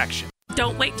protection.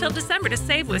 Don't wait till December to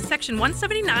save with Section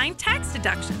 179 tax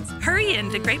deductions. Hurry in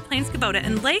to Great Plains Kubota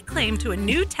and lay claim to a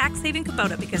new tax-saving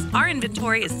Kubota because our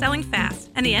inventory is selling fast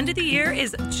and the end of the year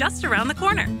is just around the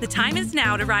corner. The time is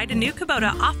now to ride a new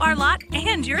Kubota off our lot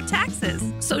and your taxes.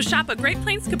 So shop a Great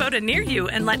Plains Kubota near you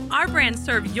and let our brand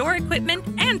serve your equipment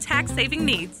and tax-saving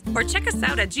needs. Or check us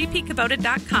out at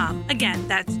gpkubota.com. Again,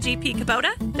 that's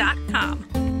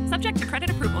gpkubota.com. Subject to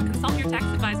credit approval. Consult your tax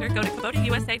advisor. Go to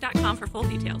KubotaUSA.com for full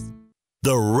details.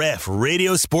 The Ref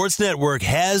Radio Sports Network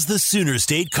has the Sooner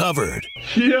State covered.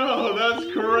 Yo,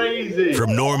 that's crazy.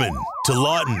 From Norman to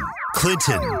Lawton,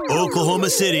 Clinton,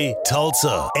 Oklahoma City,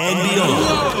 Tulsa, and beyond.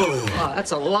 Whoa,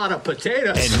 that's a lot of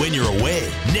potatoes. And when you're away,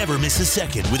 never miss a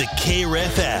second with a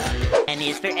KREF app. And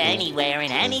is for anywhere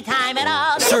and anytime at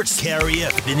all. Search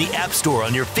KREF in the App Store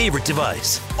on your favorite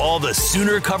device. All the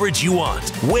Sooner coverage you want,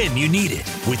 when you need it,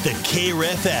 with the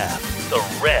KREF app. The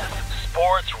Ref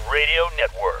Sports Radio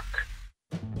Network.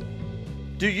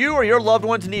 Do you or your loved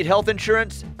ones need health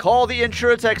insurance? Call the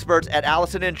insurance experts at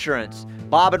Allison Insurance.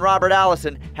 Bob and Robert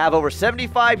Allison have over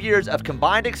 75 years of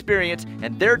combined experience,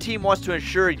 and their team wants to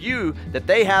ensure you that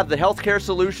they have the healthcare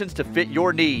solutions to fit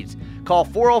your needs. Call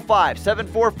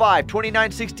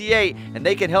 405-745-2968, and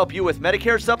they can help you with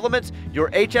Medicare supplements, your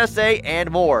HSA,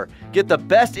 and more. Get the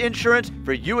best insurance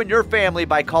for you and your family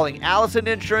by calling Allison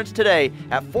Insurance today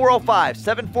at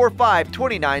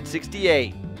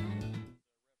 405-745-2968.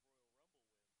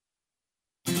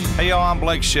 Hey y'all, I'm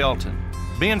Blake Shelton.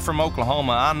 Being from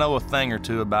Oklahoma, I know a thing or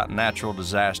two about natural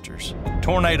disasters.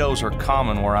 Tornadoes are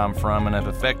common where I'm from and have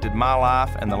affected my life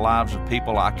and the lives of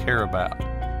people I care about.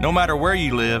 No matter where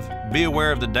you live, be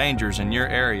aware of the dangers in your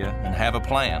area and have a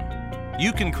plan.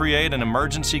 You can create an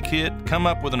emergency kit, come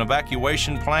up with an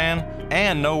evacuation plan,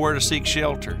 and know where to seek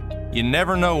shelter. You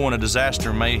never know when a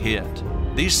disaster may hit.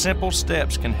 These simple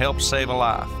steps can help save a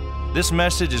life. This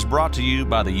message is brought to you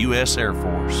by the U.S. Air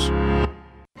Force.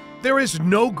 There is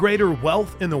no greater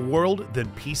wealth in the world than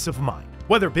peace of mind.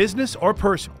 Whether business or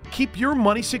personal, keep your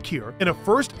money secure in a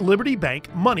First Liberty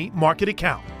Bank money market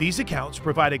account. These accounts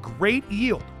provide a great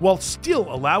yield while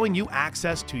still allowing you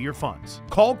access to your funds.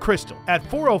 Call Crystal at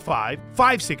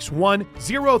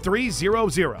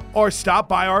 405-561-0300 or stop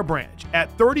by our branch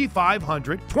at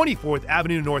 3500 24th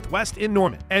Avenue Northwest in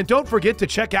Norman. And don't forget to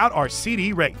check out our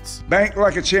CD rates. Bank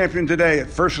like a champion today at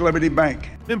First Liberty Bank.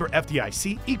 Member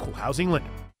FDIC, Equal Housing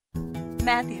Lender.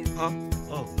 Matthew. Huh?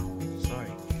 Oh, sorry.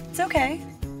 It's okay.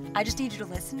 I just need you to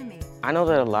listen to me. I know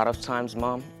that a lot of times,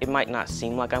 Mom, it might not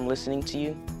seem like I'm listening to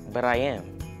you, but I am.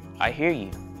 I hear you.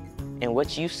 And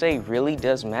what you say really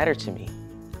does matter to me.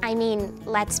 I mean,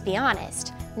 let's be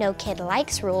honest. No kid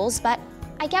likes rules, but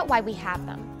I get why we have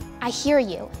them. I hear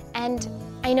you, and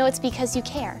I know it's because you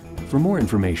care. For more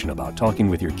information about talking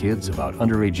with your kids about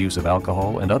underage use of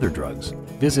alcohol and other drugs,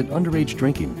 visit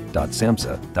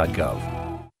underagedrinking.samhsa.gov.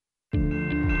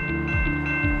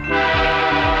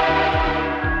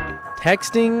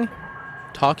 Texting,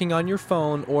 talking on your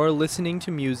phone, or listening to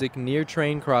music near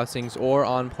train crossings or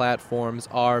on platforms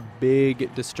are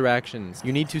big distractions.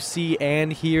 You need to see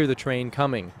and hear the train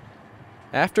coming.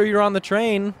 After you're on the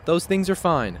train, those things are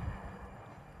fine.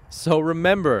 So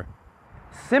remember,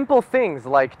 simple things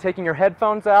like taking your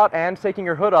headphones out and taking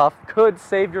your hood off could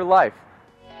save your life.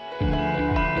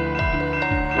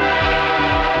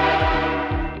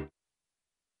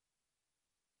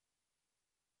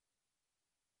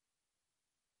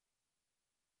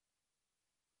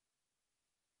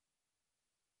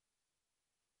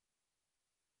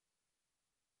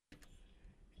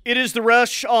 It is The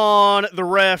Rush on The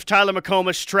Ref. Tyler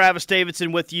McComas, Travis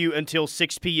Davidson with you until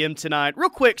 6 p.m. tonight. Real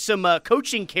quick, some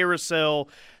coaching carousel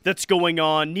that's going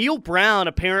on. Neil Brown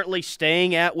apparently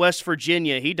staying at West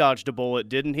Virginia. He dodged a bullet,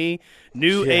 didn't he?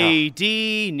 New AD,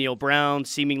 Neil Brown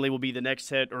seemingly will be the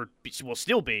next head, or will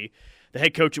still be the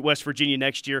head coach at West Virginia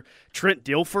next year. Trent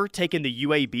Dilfer taking the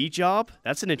UAB job.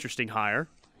 That's an interesting hire.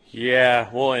 Yeah,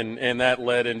 well, and that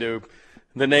led into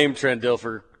the name Trent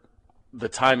Dilfer. The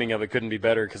timing of it couldn't be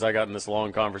better because I got in this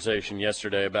long conversation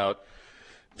yesterday about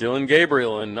Dylan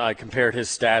Gabriel, and I compared his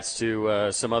stats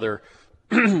to some other,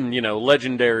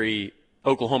 legendary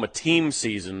Oklahoma team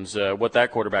seasons, what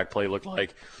that quarterback play looked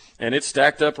like. And it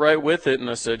stacked up right with it, and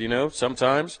I said,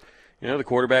 sometimes, the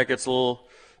quarterback gets a little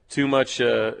too much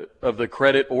of the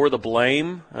credit or the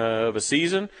blame of a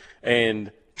season,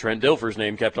 and Trent Dilfer's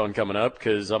name kept on coming up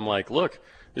because I'm like, look,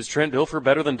 is Trent Dilfer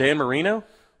better than Dan Marino?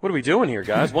 What are we doing here,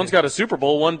 guys? One's got a Super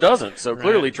Bowl, one doesn't. So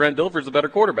clearly Trent Dilfer's a better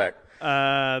quarterback.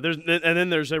 Then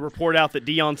there's a report out that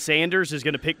Deion Sanders is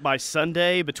going to pick by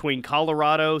Sunday between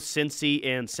Colorado, Cincy,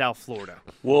 and South Florida.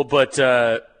 Well, but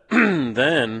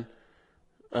then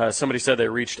somebody said they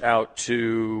reached out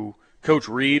to Coach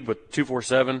Reed with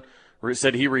 247.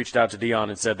 Said he reached out to Deion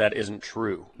and said that isn't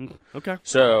true. Okay.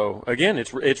 So again,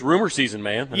 it's rumor season,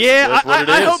 man. That's what it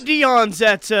is. I hope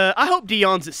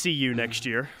Deion's at CU next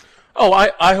year. Oh,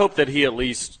 I hope that he at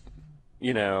least,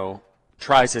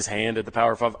 tries his hand at the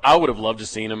Power 5. I would have loved to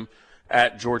seen him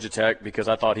at Georgia Tech because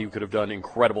I thought he could have done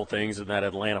incredible things in that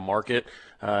Atlanta market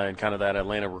and kind of that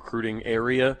Atlanta recruiting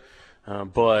area.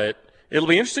 But it'll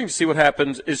be interesting to see what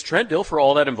happens. Is Trent Dilfer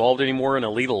all that involved anymore in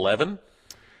Elite 11?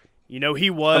 He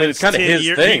was. It's kind of his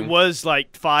thing. He was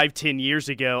like 5-10 years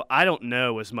ago. I don't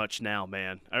know as much now,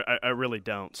 man. I really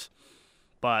don't.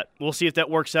 But we'll see if that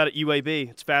works out at UAB.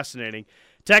 It's fascinating.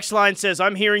 Text line says,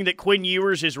 I'm hearing that Quinn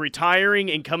Ewers is retiring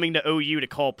and coming to OU to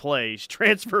call plays.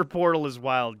 Transfer portal is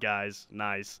wild, guys.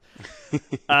 Nice.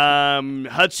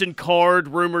 Hudson Card,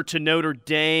 rumored to Notre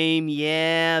Dame.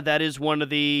 Yeah, that is one of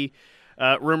the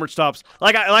rumored stops.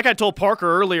 Like I told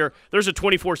Parker earlier, there's a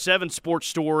 24/7 sports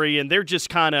story, and they're just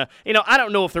kind of, I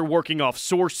don't know if they're working off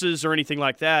sources or anything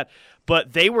like that,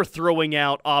 but they were throwing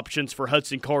out options for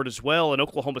Hudson Card as well, and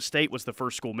Oklahoma State was the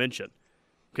first school mentioned.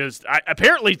 Because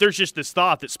apparently there's just this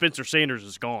thought that Spencer Sanders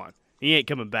is gone. He ain't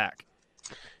coming back.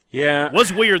 Yeah. It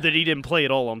was weird that he didn't play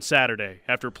at all on Saturday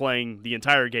after playing the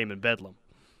entire game in Bedlam.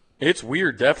 It's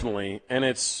weird, definitely.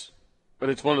 But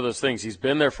it's one of those things. He's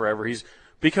been there forever. He's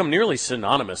become nearly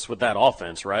synonymous with that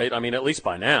offense, right? I mean, at least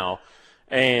by now.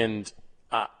 And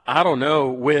I don't know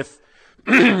with,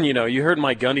 you heard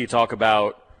Mike Gundy talk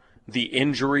about the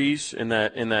injuries in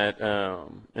that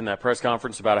press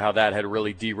conference about how that had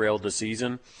really derailed the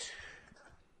season.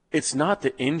 It's not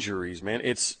the injuries, man.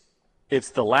 It's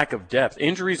the lack of depth.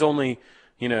 Injuries only,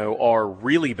 are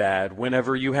really bad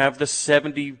whenever you have the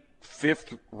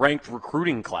 75th ranked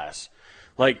recruiting class.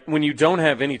 Like when you don't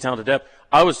have any talented depth.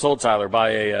 I was told, Tyler, by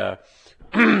a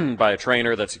by a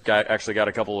trainer that's actually got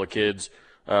a couple of kids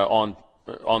on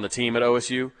the team at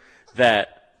OSU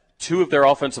that 2 of their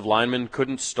offensive linemen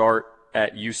couldn't start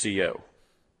at UCO.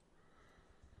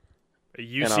 A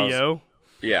UCO?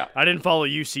 Yeah. I didn't follow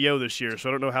UCO this year, so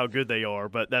I don't know how good they are,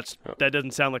 but that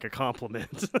doesn't sound like a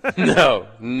compliment.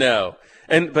 No.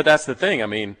 But that's the thing. I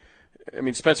mean,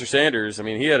 Spencer Sanders,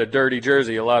 he had a dirty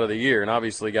jersey a lot of the year and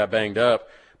obviously got banged up.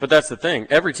 But that's the thing.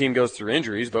 Every team goes through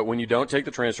injuries, but when you don't take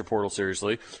the transfer portal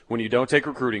seriously, when you don't take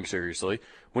recruiting seriously,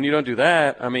 when you don't do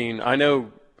that, I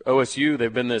know OSU,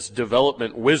 they've been this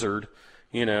development wizard,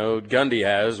 Gundy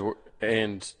has,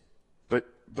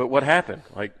 but what happened?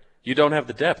 You don't have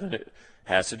the depth, and it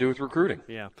has to do with recruiting.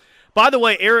 Yeah. By the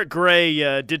way, Eric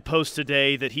Gray did post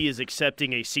today that he is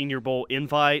accepting a Senior Bowl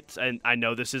invite, and I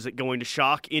know this isn't going to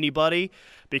shock anybody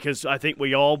because I think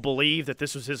we all believe that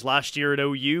this was his last year at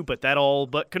OU, but that all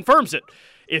but confirms it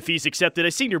if he's accepted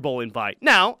a Senior Bowl invite.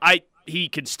 Now, he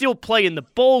can still play in the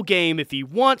bowl game if he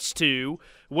wants to.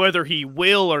 Whether he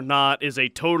will or not is a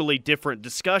totally different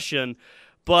discussion,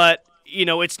 but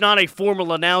it's not a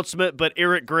formal announcement, but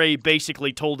Eric Gray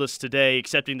basically told us today,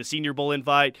 accepting the Senior Bowl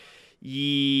invite,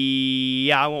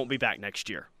 I won't be back next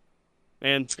year.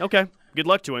 And, okay, good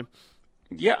luck to him.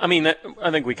 Yeah,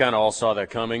 I think we kind of all saw that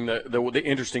coming. The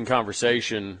interesting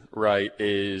conversation, right,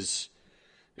 is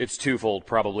it's twofold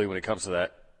probably when it comes to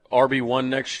that. RB1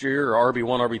 next year or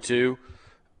RB1, RB2,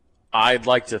 I'd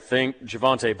like to think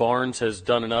Javonte Barnes has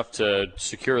done enough to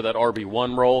secure that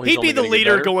RB1 role. He'd be the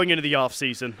leader going into the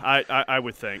offseason, I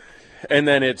would think. And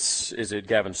then is it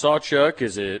Gavin Sawchuk?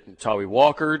 Is it Tawi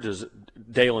Walker? Does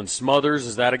Dalen Smothers?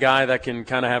 Is that a guy that can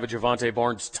kind of have a Javonte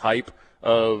Barnes type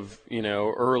of,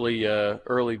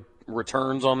 early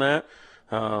returns on that?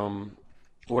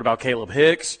 What about Caleb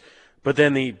Hicks? But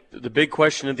then the big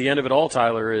question at the end of it all,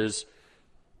 Tyler, is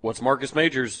what's Marcus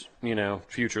Majors'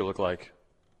 future look like?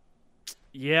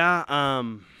 Yeah,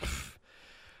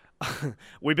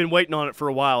 we've been waiting on it for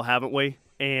a while, haven't we?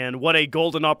 And what a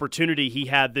golden opportunity he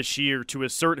had this year to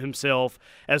assert himself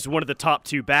as one of the top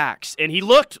two backs. And he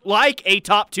looked like a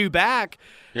top two back,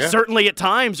 certainly at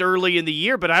times early in the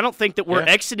year, but I don't think that we're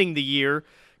exiting the year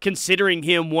considering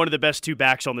him one of the best two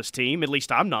backs on this team. At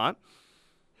least I'm not.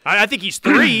 I think he's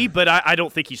three, but I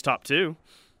don't think he's top two.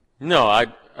 No,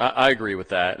 I agree with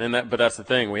that. But that's the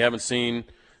thing. We haven't seen,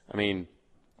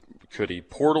 could he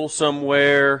portal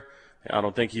somewhere? I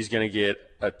don't think he's going to get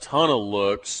a ton of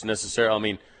looks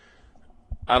necessarily.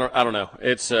 I don't know.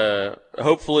 It's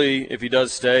hopefully if he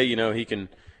does stay, he can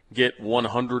get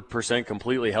 100%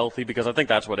 completely healthy, because I think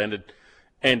that's what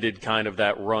ended kind of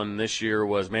that run this year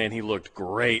was, man, he looked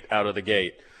great out of the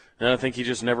gate. And I think he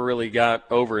just never really got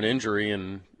over an injury,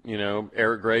 and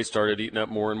Eric Gray started eating up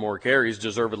more and more carries,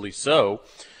 deservedly so.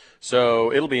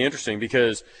 So it'll be interesting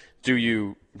because do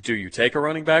you take a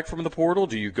running back from the portal?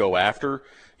 Do you go after,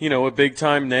 a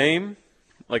big-time name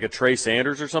like a Trey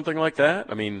Sanders or something like that?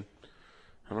 I don't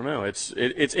know.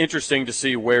 It's interesting to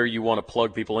see where you want to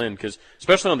plug people in, because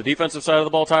especially on the defensive side of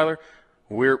the ball, Tyler,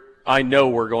 I know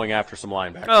we're going after some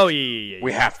linebackers. Oh, yeah.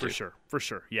 We have to. For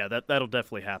sure. Yeah, that'll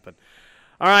definitely happen.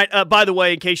 All right, by the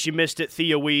way, in case you missed it,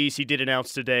 Theo Wease, he did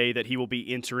announce today that he will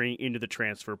be entering into the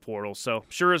transfer portal. So,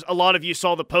 sure as a lot of you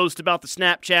saw the post about the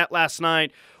Snapchat last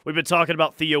night, we've been talking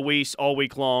about Theo Wease all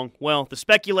week long. Well, the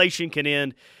speculation can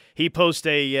end. He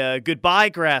posted a goodbye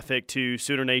graphic to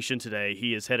Sooner Nation today.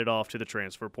 He is headed off to the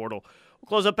transfer portal. We'll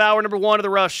close up hour number 1 of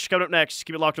The Rush. Coming up next,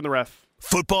 keep it locked on The Ref.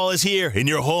 Football is here, and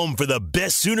your home for the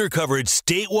best Sooner coverage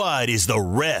statewide is The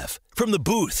Ref. From the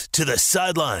booth to the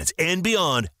sidelines and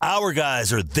beyond, our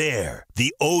guys are there.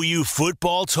 The OU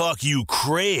football talk you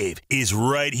crave is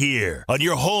right here on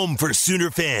your home for Sooner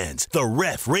fans, The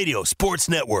Ref Radio Sports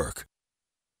Network.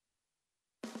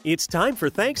 It's time for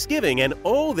Thanksgiving, and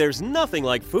there's nothing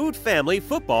like food, family,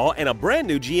 football, and a brand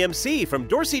new GMC from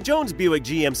Dorsey Jones Buick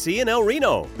GMC in El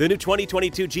Reno. The new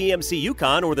 2022 GMC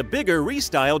Yukon or the bigger,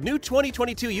 restyled new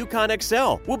 2022 Yukon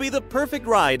XL will be the perfect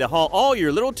ride to haul all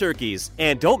your little turkeys.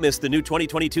 And don't miss the new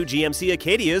 2022 GMC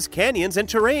Acadias, Canyons, and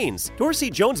Terrains. Dorsey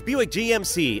Jones Buick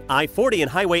GMC, I-40 and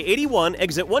Highway 81,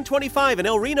 exit 125 in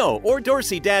El Reno, or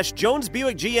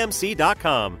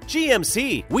dorsey-jonesbuickgmc.com.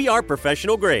 GMC, we are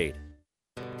professional grade.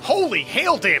 Holy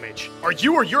hail damage! Are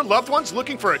you or your loved ones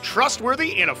looking for a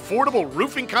trustworthy and affordable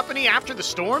roofing company after the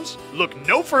storms? Look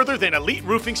no further than Elite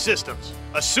Roofing Systems,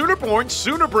 a Sooner-born,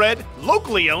 Sooner-bred,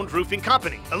 locally owned roofing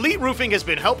company. Elite Roofing has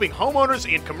been helping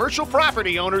homeowners and commercial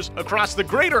property owners across the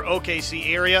greater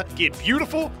OKC area get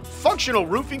beautiful, functional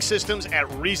roofing systems at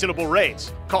reasonable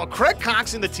rates. Call Craig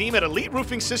Cox and the team at Elite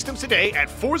Roofing Systems today at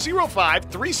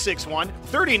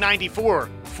 405-361-3094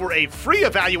 for a free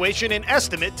evaluation and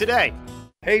estimate today.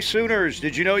 Hey Sooners,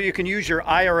 did you know you can use your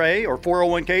IRA or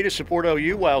 401k to support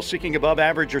OU while seeking above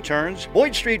average returns?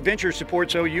 Boyd Street Ventures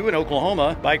supports OU in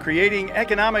Oklahoma by creating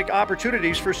economic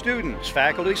opportunities for students,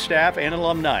 faculty, staff, and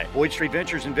alumni. Boyd Street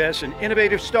Ventures invests in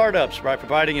innovative startups by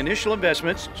providing initial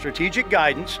investments, strategic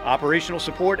guidance, operational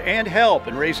support, and help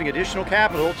in raising additional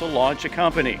capital to launch a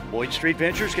company. Boyd Street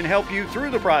Ventures can help you through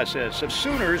the process of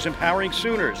Sooners empowering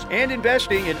Sooners and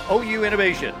investing in OU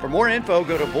innovation. For more info,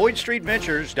 go to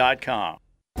boydstreetventures.com.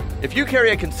 If you carry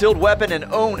a concealed weapon and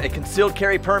own a concealed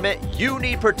carry permit, you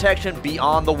need protection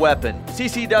beyond the weapon.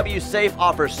 CCW Safe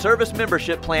offers service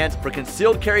membership plans for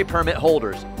concealed carry permit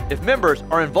holders. If members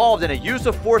are involved in a use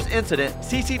of force incident,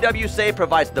 CCW Safe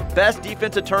provides the best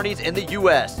defense attorneys in the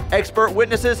U.S., expert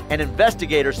witnesses, and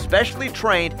investigators specially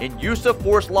trained in use of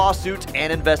force lawsuits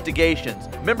and investigations.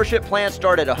 Membership plans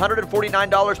start at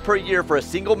 $149 per year for a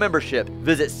single membership.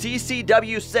 Visit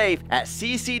CCW Safe at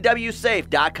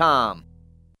ccwsafe.com.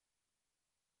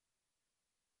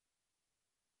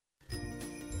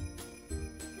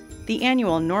 The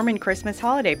annual Norman Christmas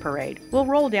Holiday Parade will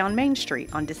roll down Main Street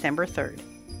on December 3rd.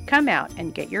 Come out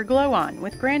and get your glow on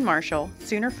with Grand Marshal,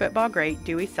 Sooner football great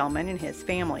Dewey Selman and his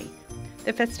family.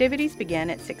 The festivities begin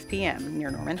at 6 p.m.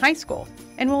 near Norman High School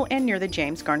and will end near the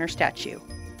James Garner statue.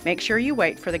 Make sure you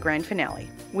wait for the grand finale.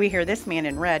 We hear this man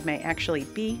in red may actually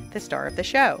be the star of the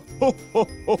show. Ho, ho,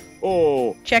 ho,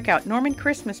 ho. Check out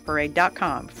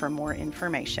normanchristmasparade.com for more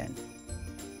information.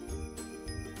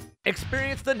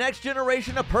 Experience the next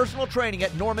generation of personal training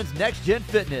at Norman's Next Gen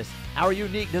Fitness. Our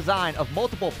unique design of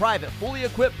multiple private, fully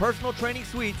equipped personal training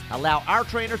suites allow our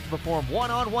trainers to perform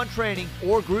one-on-one training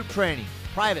or group training.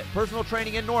 Private personal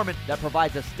training in Norman that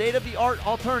provides a state-of-the-art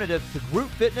alternative to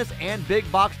group fitness and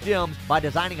big box gyms by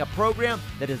designing a program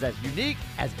that is as unique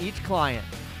as each client.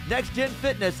 Next Gen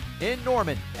Fitness in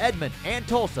Norman, Edmond, and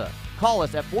Tulsa. Call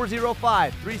us at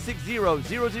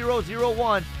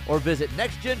 405-360-0001 or visit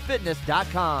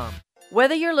nextgenfitness.com.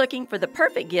 Whether you're looking for the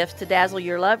perfect gifts to dazzle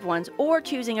your loved ones or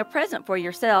choosing a present for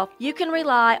yourself, you can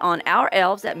rely on our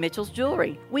elves at Mitchell's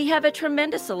Jewelry. We have a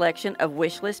tremendous selection of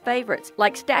wish list favorites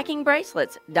like stacking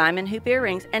bracelets, diamond hoop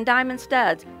earrings, and diamond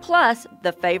studs, plus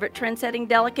the favorite trend-setting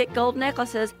delicate gold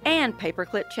necklaces and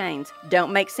paperclip chains.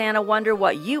 Don't make Santa wonder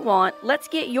what you want. Let's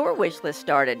get your wish list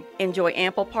started. Enjoy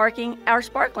ample parking, our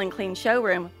sparkling clean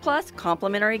showroom, plus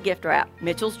complimentary gift wrap.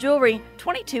 Mitchell's Jewelry,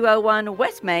 2201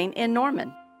 West Main in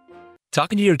Norman.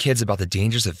 Talking to your kids about the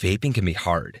dangers of vaping can be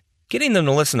hard. Getting them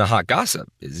to listen to hot gossip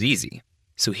is easy.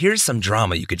 So here's some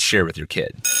drama you could share with your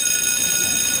kid.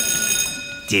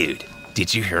 Dude,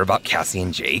 did you hear about Cassie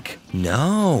and Jake?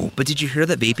 No, but did you hear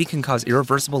that vaping can cause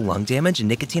irreversible lung damage and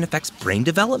nicotine affects brain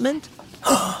development?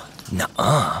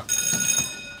 Nuh-uh.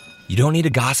 You don't need to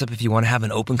gossip if you want to have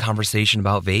an open conversation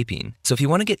about vaping. So if you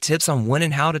want to get tips on when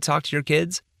and how to talk to your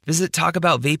kids, visit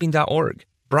talkaboutvaping.org.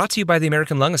 Brought to you by the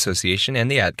American Lung Association and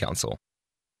the Ad Council.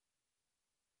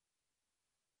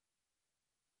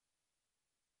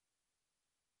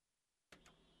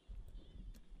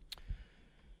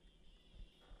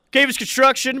 Cavens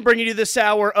Construction bringing you this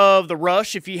hour of The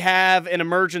Rush. If you have an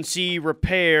emergency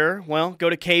repair, well, go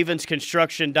to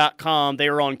cavensconstruction.com. They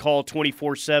are on call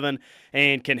 24/7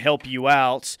 and can help you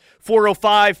out.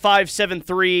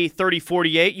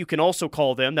 405-573-3048. You can also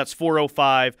call them. That's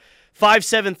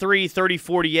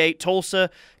 405-573-3048. Tulsa,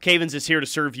 Cavens is here to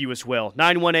serve you as well.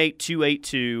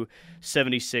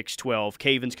 918-282-7612.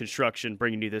 Cavens Construction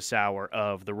bringing you this hour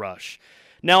of The Rush.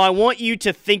 Now, I want you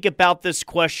to think about this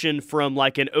question from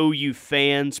like an OU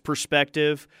fan's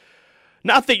perspective.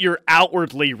 Not that you're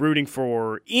outwardly rooting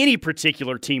for any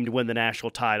particular team to win the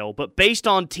national title, but based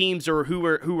on teams who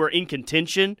are in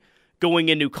contention going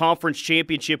into conference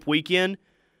championship weekend,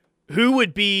 who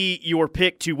would be your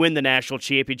pick to win the national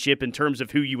championship in terms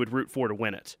of who you would root for to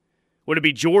win it? Would it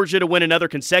be Georgia to win another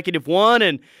consecutive one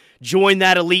and join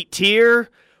that elite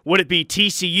tier? Would it be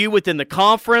TCU within the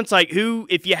conference? Like, who,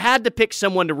 if you had to pick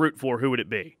someone to root for, who would it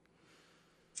be?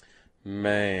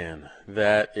 Man,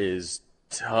 that is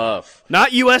tough. Not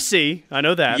USC. I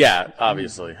know that. Yeah,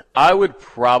 obviously. I would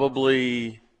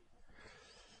probably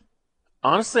 –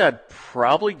 honestly, I'd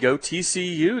probably go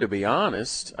TCU, to be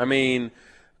honest. I mean,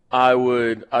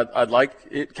 I'd like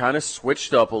it kind of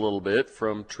switched up a little bit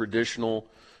from traditional,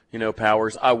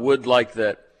 powers. I would like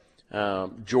that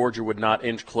Georgia would not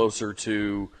inch closer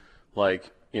to,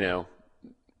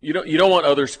 you don't want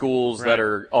other schools that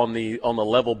are on the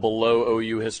level below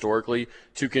OU historically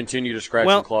to continue to scratch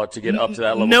and claw to get up to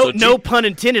that level. No pun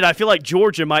intended. I feel like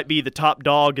Georgia might be the top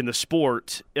dog in the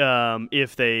sport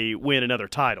if they win another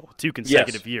title, 2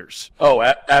 consecutive years. Oh,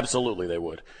 absolutely they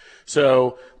would.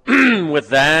 So with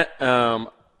that,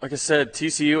 like I said,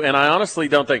 TCU, and I honestly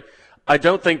don't think I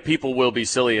don't think people will be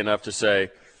silly enough to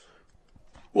say,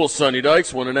 well, Sonny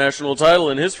Dykes won a national title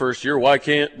in his first year. Why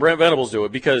can't Brent Venables do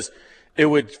it? Because it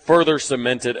would further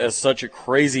cement it as such a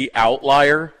crazy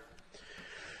outlier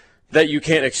that you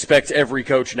can't expect every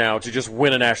coach now to just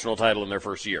win a national title in their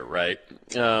first year, right?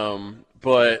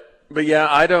 But yeah,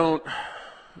 I don't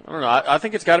know. I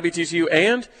think it's got to be TCU,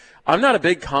 and I'm not a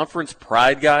big conference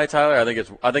pride guy, Tyler.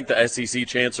 I think the SEC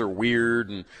chants are weird,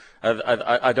 and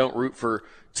I don't root for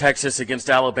Texas against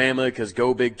Alabama because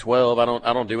go Big 12. I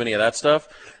don't do any of that stuff.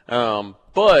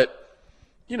 But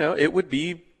it would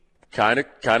be kind of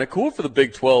cool for the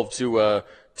Big 12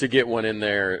 to get one in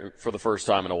there for the first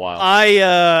time in a while.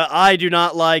 I do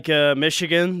not like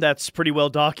Michigan. That's pretty well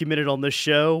documented on this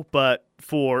show. But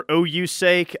for OU's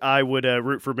sake, I would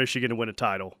root for Michigan to win a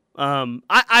title.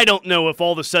 I don't know if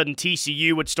all of a sudden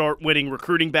TCU would start winning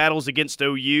recruiting battles against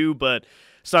OU, but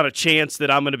it's not a chance that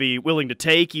I'm going to be willing to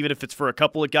take, even if it's for a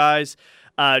couple of guys.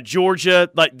 Georgia,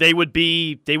 they would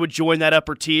join that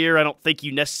upper tier. I don't think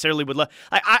you necessarily would.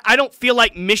 I don't feel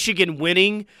like Michigan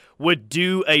winning would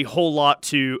do a whole lot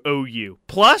to OU.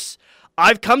 Plus,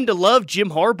 I've come to love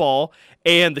Jim Harbaugh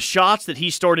and the shots that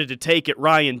he started to take at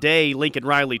Ryan Day, Lincoln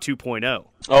Riley 2.0.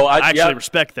 Oh, I actually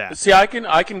respect that. See, I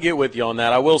can get with you on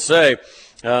that. I will say,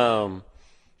 I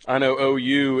know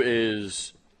OU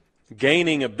is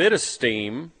gaining a bit of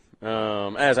steam,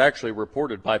 as actually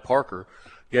reported by Parker,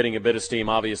 getting a bit of steam,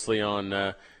 obviously,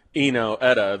 on Eno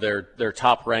Etta, their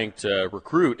top-ranked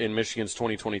recruit in Michigan's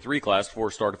 2023 class,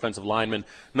 4-star defensive lineman,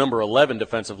 number 11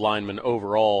 defensive lineman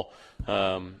overall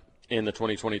in the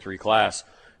 2023 class.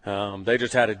 They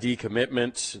just had a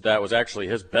decommitment that was actually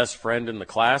his best friend in the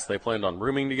class. They planned on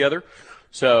rooming together.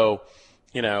 So,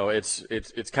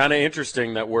 it's kind of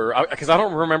interesting that because I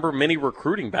don't remember many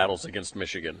recruiting battles against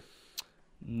Michigan.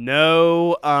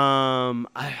 No,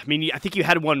 I think you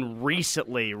had one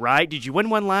recently, right? Did you win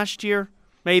one last year?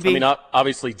 Maybe.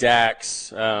 Obviously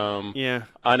Dax. Yeah.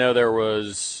 I know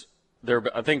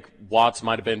I think Watts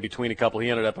might have been between a couple. He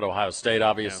ended up at Ohio State,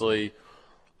 obviously. Yeah.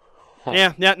 Huh.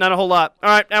 Yeah, not a whole lot. All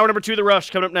right, hour number 2, The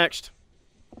Rush, coming up next.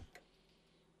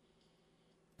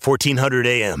 1400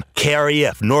 AM,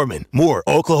 KREF, Norman, Moore,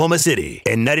 Oklahoma City,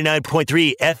 and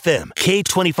 99.3 FM,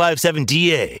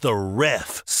 K257DA, The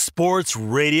Ref Sports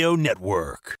Radio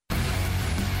Network.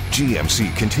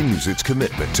 GMC continues its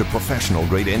commitment to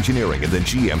professional-grade engineering in the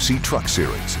GMC Truck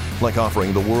Series, like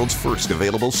offering the world's first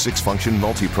available 6-function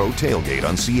multi-pro tailgate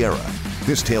on Sierra.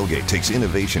 This tailgate takes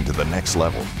innovation to the next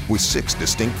level with 6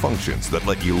 distinct functions that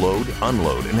let you load,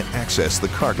 unload, and access the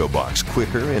cargo box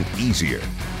quicker and easier.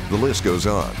 The list goes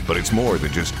on, but it's more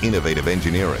than just innovative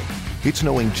engineering. It's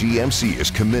knowing GMC is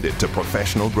committed to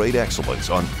professional-grade excellence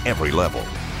on every level.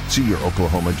 See your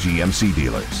Oklahoma GMC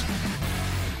dealers.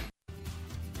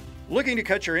 Looking to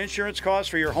cut your insurance costs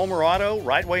for your home or auto?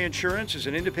 Right Way Insurance is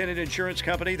an independent insurance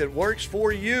company that works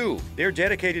for you. They're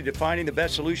dedicated to finding the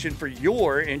best solution for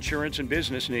your insurance and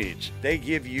business needs. They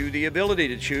give you the ability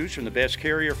to choose from the best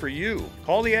carrier for you.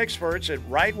 Call the experts at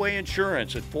Right Way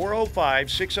Insurance at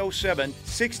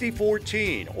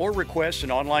 405-607-6014 or request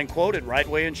an online quote at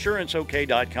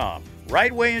rightwayinsuranceok.com.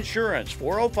 Right Way Insurance,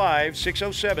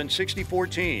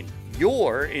 405-607-6014.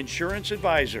 Your insurance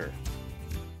advisor.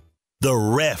 The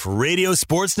Ref Radio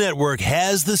Sports Network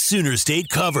has the Sooner State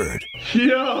covered.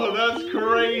 Yo, that's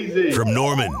crazy. From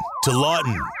Norman to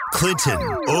Lawton, Clinton,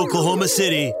 Oklahoma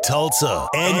City, Tulsa,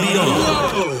 and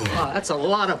beyond. Wow, that's a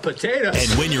lot of potatoes. And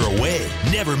when you're away,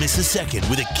 never miss a second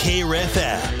with a KREF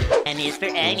app. And is for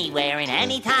anywhere and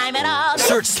anytime at all.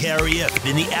 Search KREF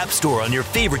in the App Store on your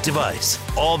favorite device.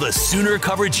 All the Sooner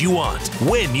coverage you want,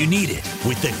 when you need it,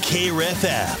 with the KREF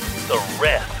app. The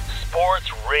Ref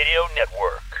Sports Radio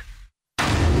Network.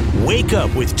 Wake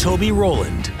up with Toby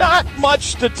Rowland. Not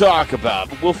much to talk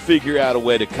about, but we'll figure out a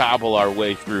way to cobble our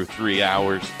way through 3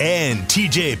 hours. And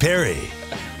TJ Perry.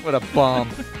 What a bomb.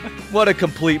 What a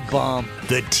complete bomb.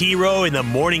 The T-Row in the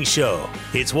Morning Show.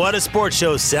 It's what a sports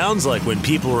show sounds like when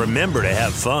people remember to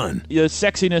have fun. The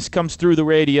sexiness comes through the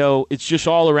radio. It's just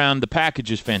all around. The package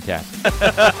is fantastic.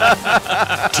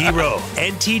 T-Row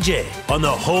and TJ on the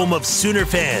home of Sooner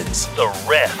fans. The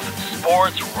Ref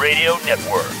Sports Radio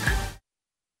Network.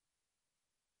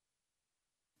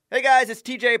 Hey guys, it's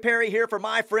TJ Perry here for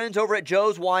my friends over at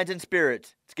Joe's Wines and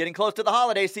Spirits. It's getting close to the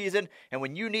holiday season, and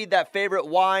when you need that favorite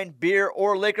wine, beer,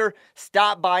 or liquor,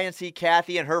 stop by and see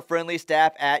Kathy and her friendly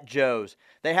staff at Joe's.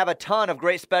 They have a ton of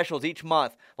great specials each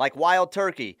month, like Wild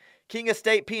Turkey, King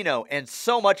Estate Pinot, and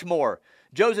so much more.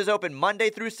 Joe's is open Monday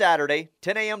through Saturday,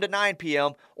 10 a.m. to 9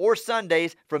 p.m., or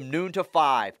Sundays from noon to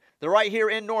 5. They're right here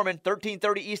in Norman,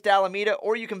 1330 East Alameda,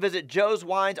 or you can visit Joe's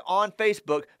Wines on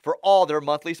Facebook for all their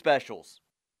monthly specials.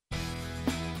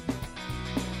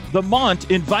 The Mont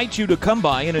invites you to come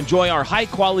by and enjoy our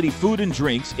high-quality food and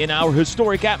drinks in our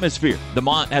historic atmosphere. The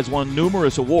Mont has won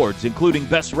numerous awards, including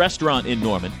Best Restaurant in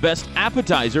Norman, Best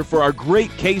Appetizer for our great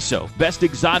queso, Best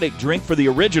Exotic Drink for the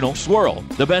original swirl,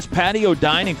 the Best Patio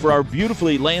Dining for our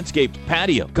beautifully landscaped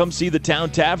patio. Come see the Town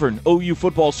Tavern OU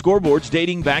football scoreboards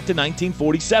dating back to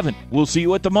 1947. We'll see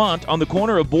you at the Mont on the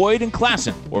corner of Boyd and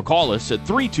Classen, or call us at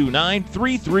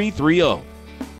 329-3330.